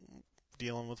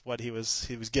 dealing with what he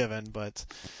was given. But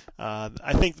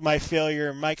I think my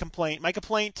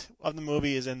complaint of the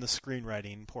movie is in the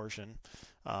screenwriting portion.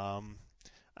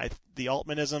 The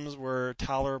Altmanisms were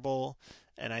tolerable,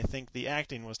 and I think the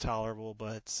acting was tolerable,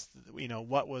 but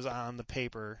what was on the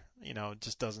paper,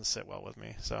 just doesn't sit well with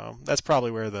me. So that's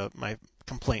probably where my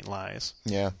complaint lies.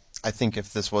 Yeah. I think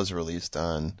if this was released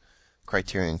on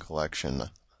Criterion Collection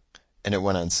and it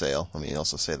went on sale, let me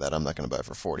also say that I'm not going to buy it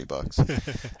for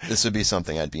 $40. This would be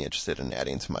something I'd be interested in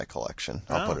adding to my collection.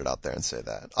 I'll put it out there and say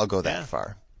that. I'll go that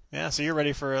far. Yeah, so you're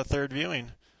ready for a third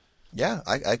viewing. Yeah,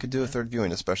 I could do a third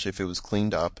viewing, especially if it was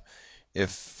cleaned up,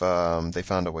 if they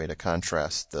found a way to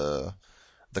contrast the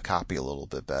copy a little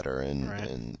bit better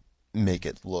and make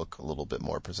it look a little bit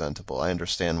more presentable. I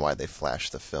understand why they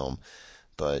flashed the film,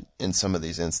 but in some of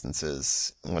these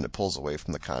instances, when it pulls away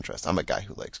from the contrast, I'm a guy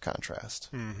who likes contrast.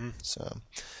 Mm-hmm. So,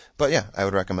 but yeah, I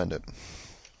would recommend it.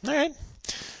 All right.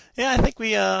 Yeah, I think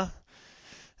we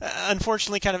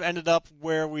unfortunately kind of ended up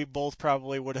where we both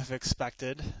probably would have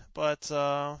expected, but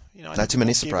I not too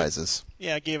many surprises.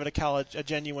 Gave it a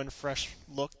genuine fresh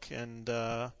look, and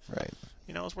right.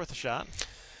 It was worth a shot.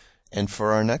 And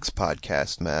for our next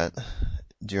podcast, Matt,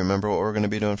 do you remember what we're going to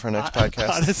be doing for our next podcast?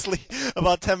 Honestly,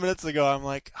 about 10 minutes ago, I'm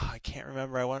like, I can't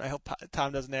remember. I hope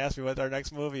Tom doesn't ask me what our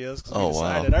next movie is. Cause we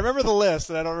decided. Wow. I remember the list,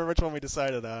 and I don't remember which one we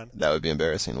decided on. That would be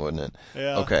embarrassing, wouldn't it?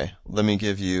 Yeah. Okay, let me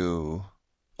give you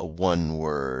a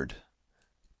one-word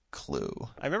clue.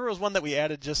 I remember it was one that we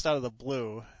added just out of the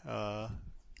blue.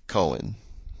 Coen.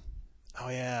 Oh,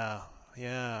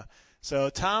 yeah.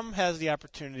 So Tom has the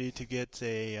opportunity to get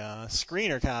a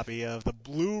screener copy of the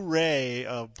Blu-ray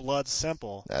of Blood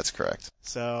Simple. That's correct.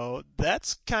 So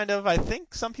that's kind of, I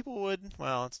think some people would,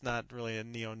 well, it's not really a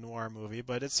neo-noir movie,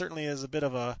 but it certainly is a bit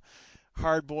of a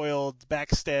hard-boiled,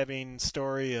 backstabbing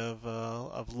story of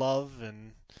love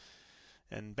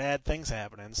and bad things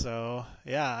happening. So,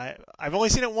 yeah, I've only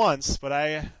seen it once,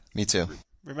 but Me too.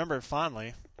 Remember it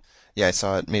fondly. Yeah, I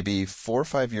saw it maybe 4 or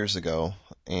 5 years ago,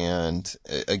 and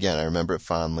again, I remember it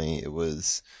fondly.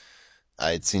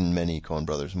 I had seen many Coen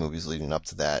Brothers movies leading up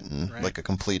to that, and like a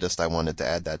completist, I wanted to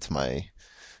add that to my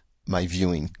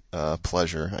viewing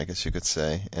pleasure, I guess you could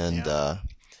say. And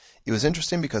it was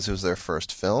interesting because it was their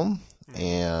first film,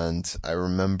 and I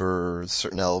remember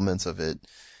certain elements of it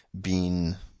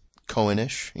being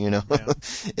Coen-ish, Yeah.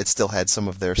 It still had some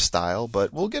of their style,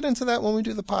 but we'll get into that when we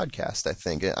do the podcast, I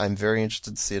think. I'm very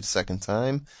interested to see it a second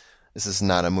time. This is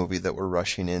not a movie that we're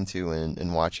rushing into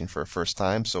and watching for a first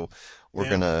time, so we're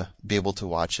going to be able to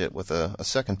watch it with a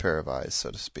second pair of eyes, so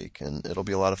to speak, and it'll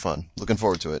be a lot of fun. Looking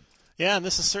forward to it. Yeah, and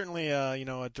this is certainly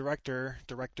a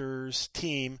director's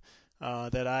team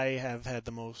that I have had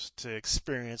the most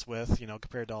experience with,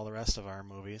 compared to all the rest of our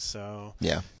movies. So,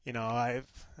 yeah,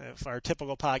 if our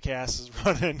typical podcast is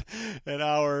running an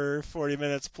hour, 40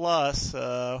 minutes plus,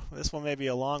 this one may be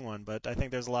a long one, but I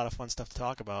think there's a lot of fun stuff to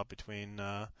talk about between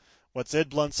what's in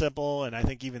Blood Simple, and I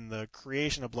think even the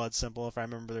creation of Blood Simple. If I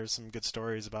remember, there's some good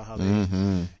stories about how they,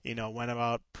 went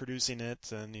about producing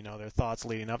it, and their thoughts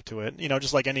leading up to it.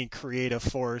 Just like any creative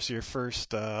force, your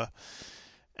first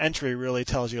entry really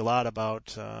tells you a lot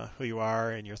about who you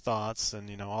are and your thoughts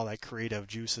and all that creative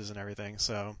juices and everything.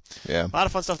 So yeah, a lot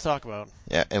of fun stuff to talk about.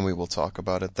 Yeah, and we will talk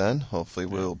about it then. Hopefully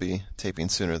we'll be taping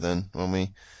sooner than when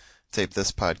we tape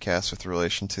this podcast with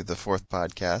relation to the fourth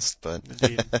podcast, but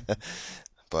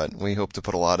but we hope to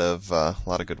put a lot of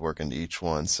good work into each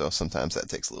one, so sometimes that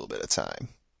takes a little bit of time.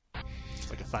 It's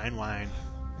like a fine wine.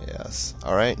 Yes.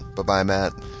 All right. Bye-bye,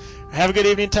 Matt. Have a good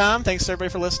evening, Tom. Thanks everybody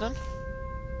for listening.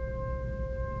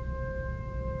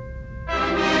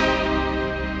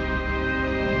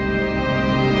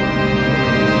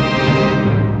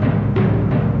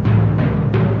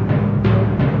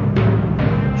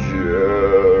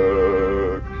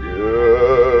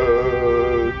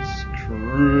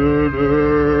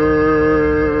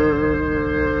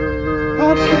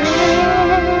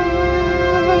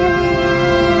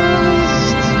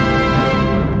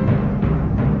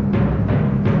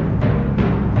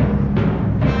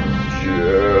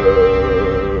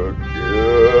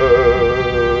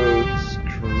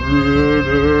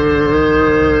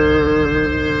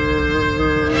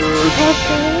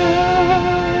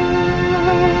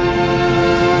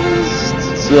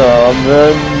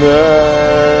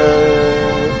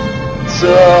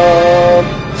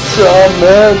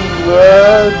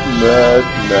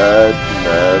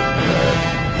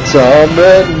 Tom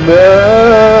and Matt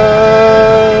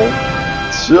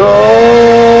talking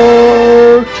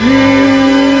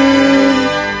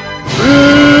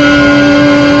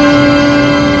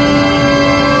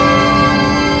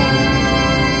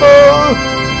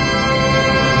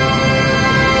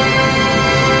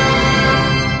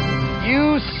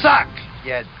You suck,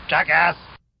 you jackass.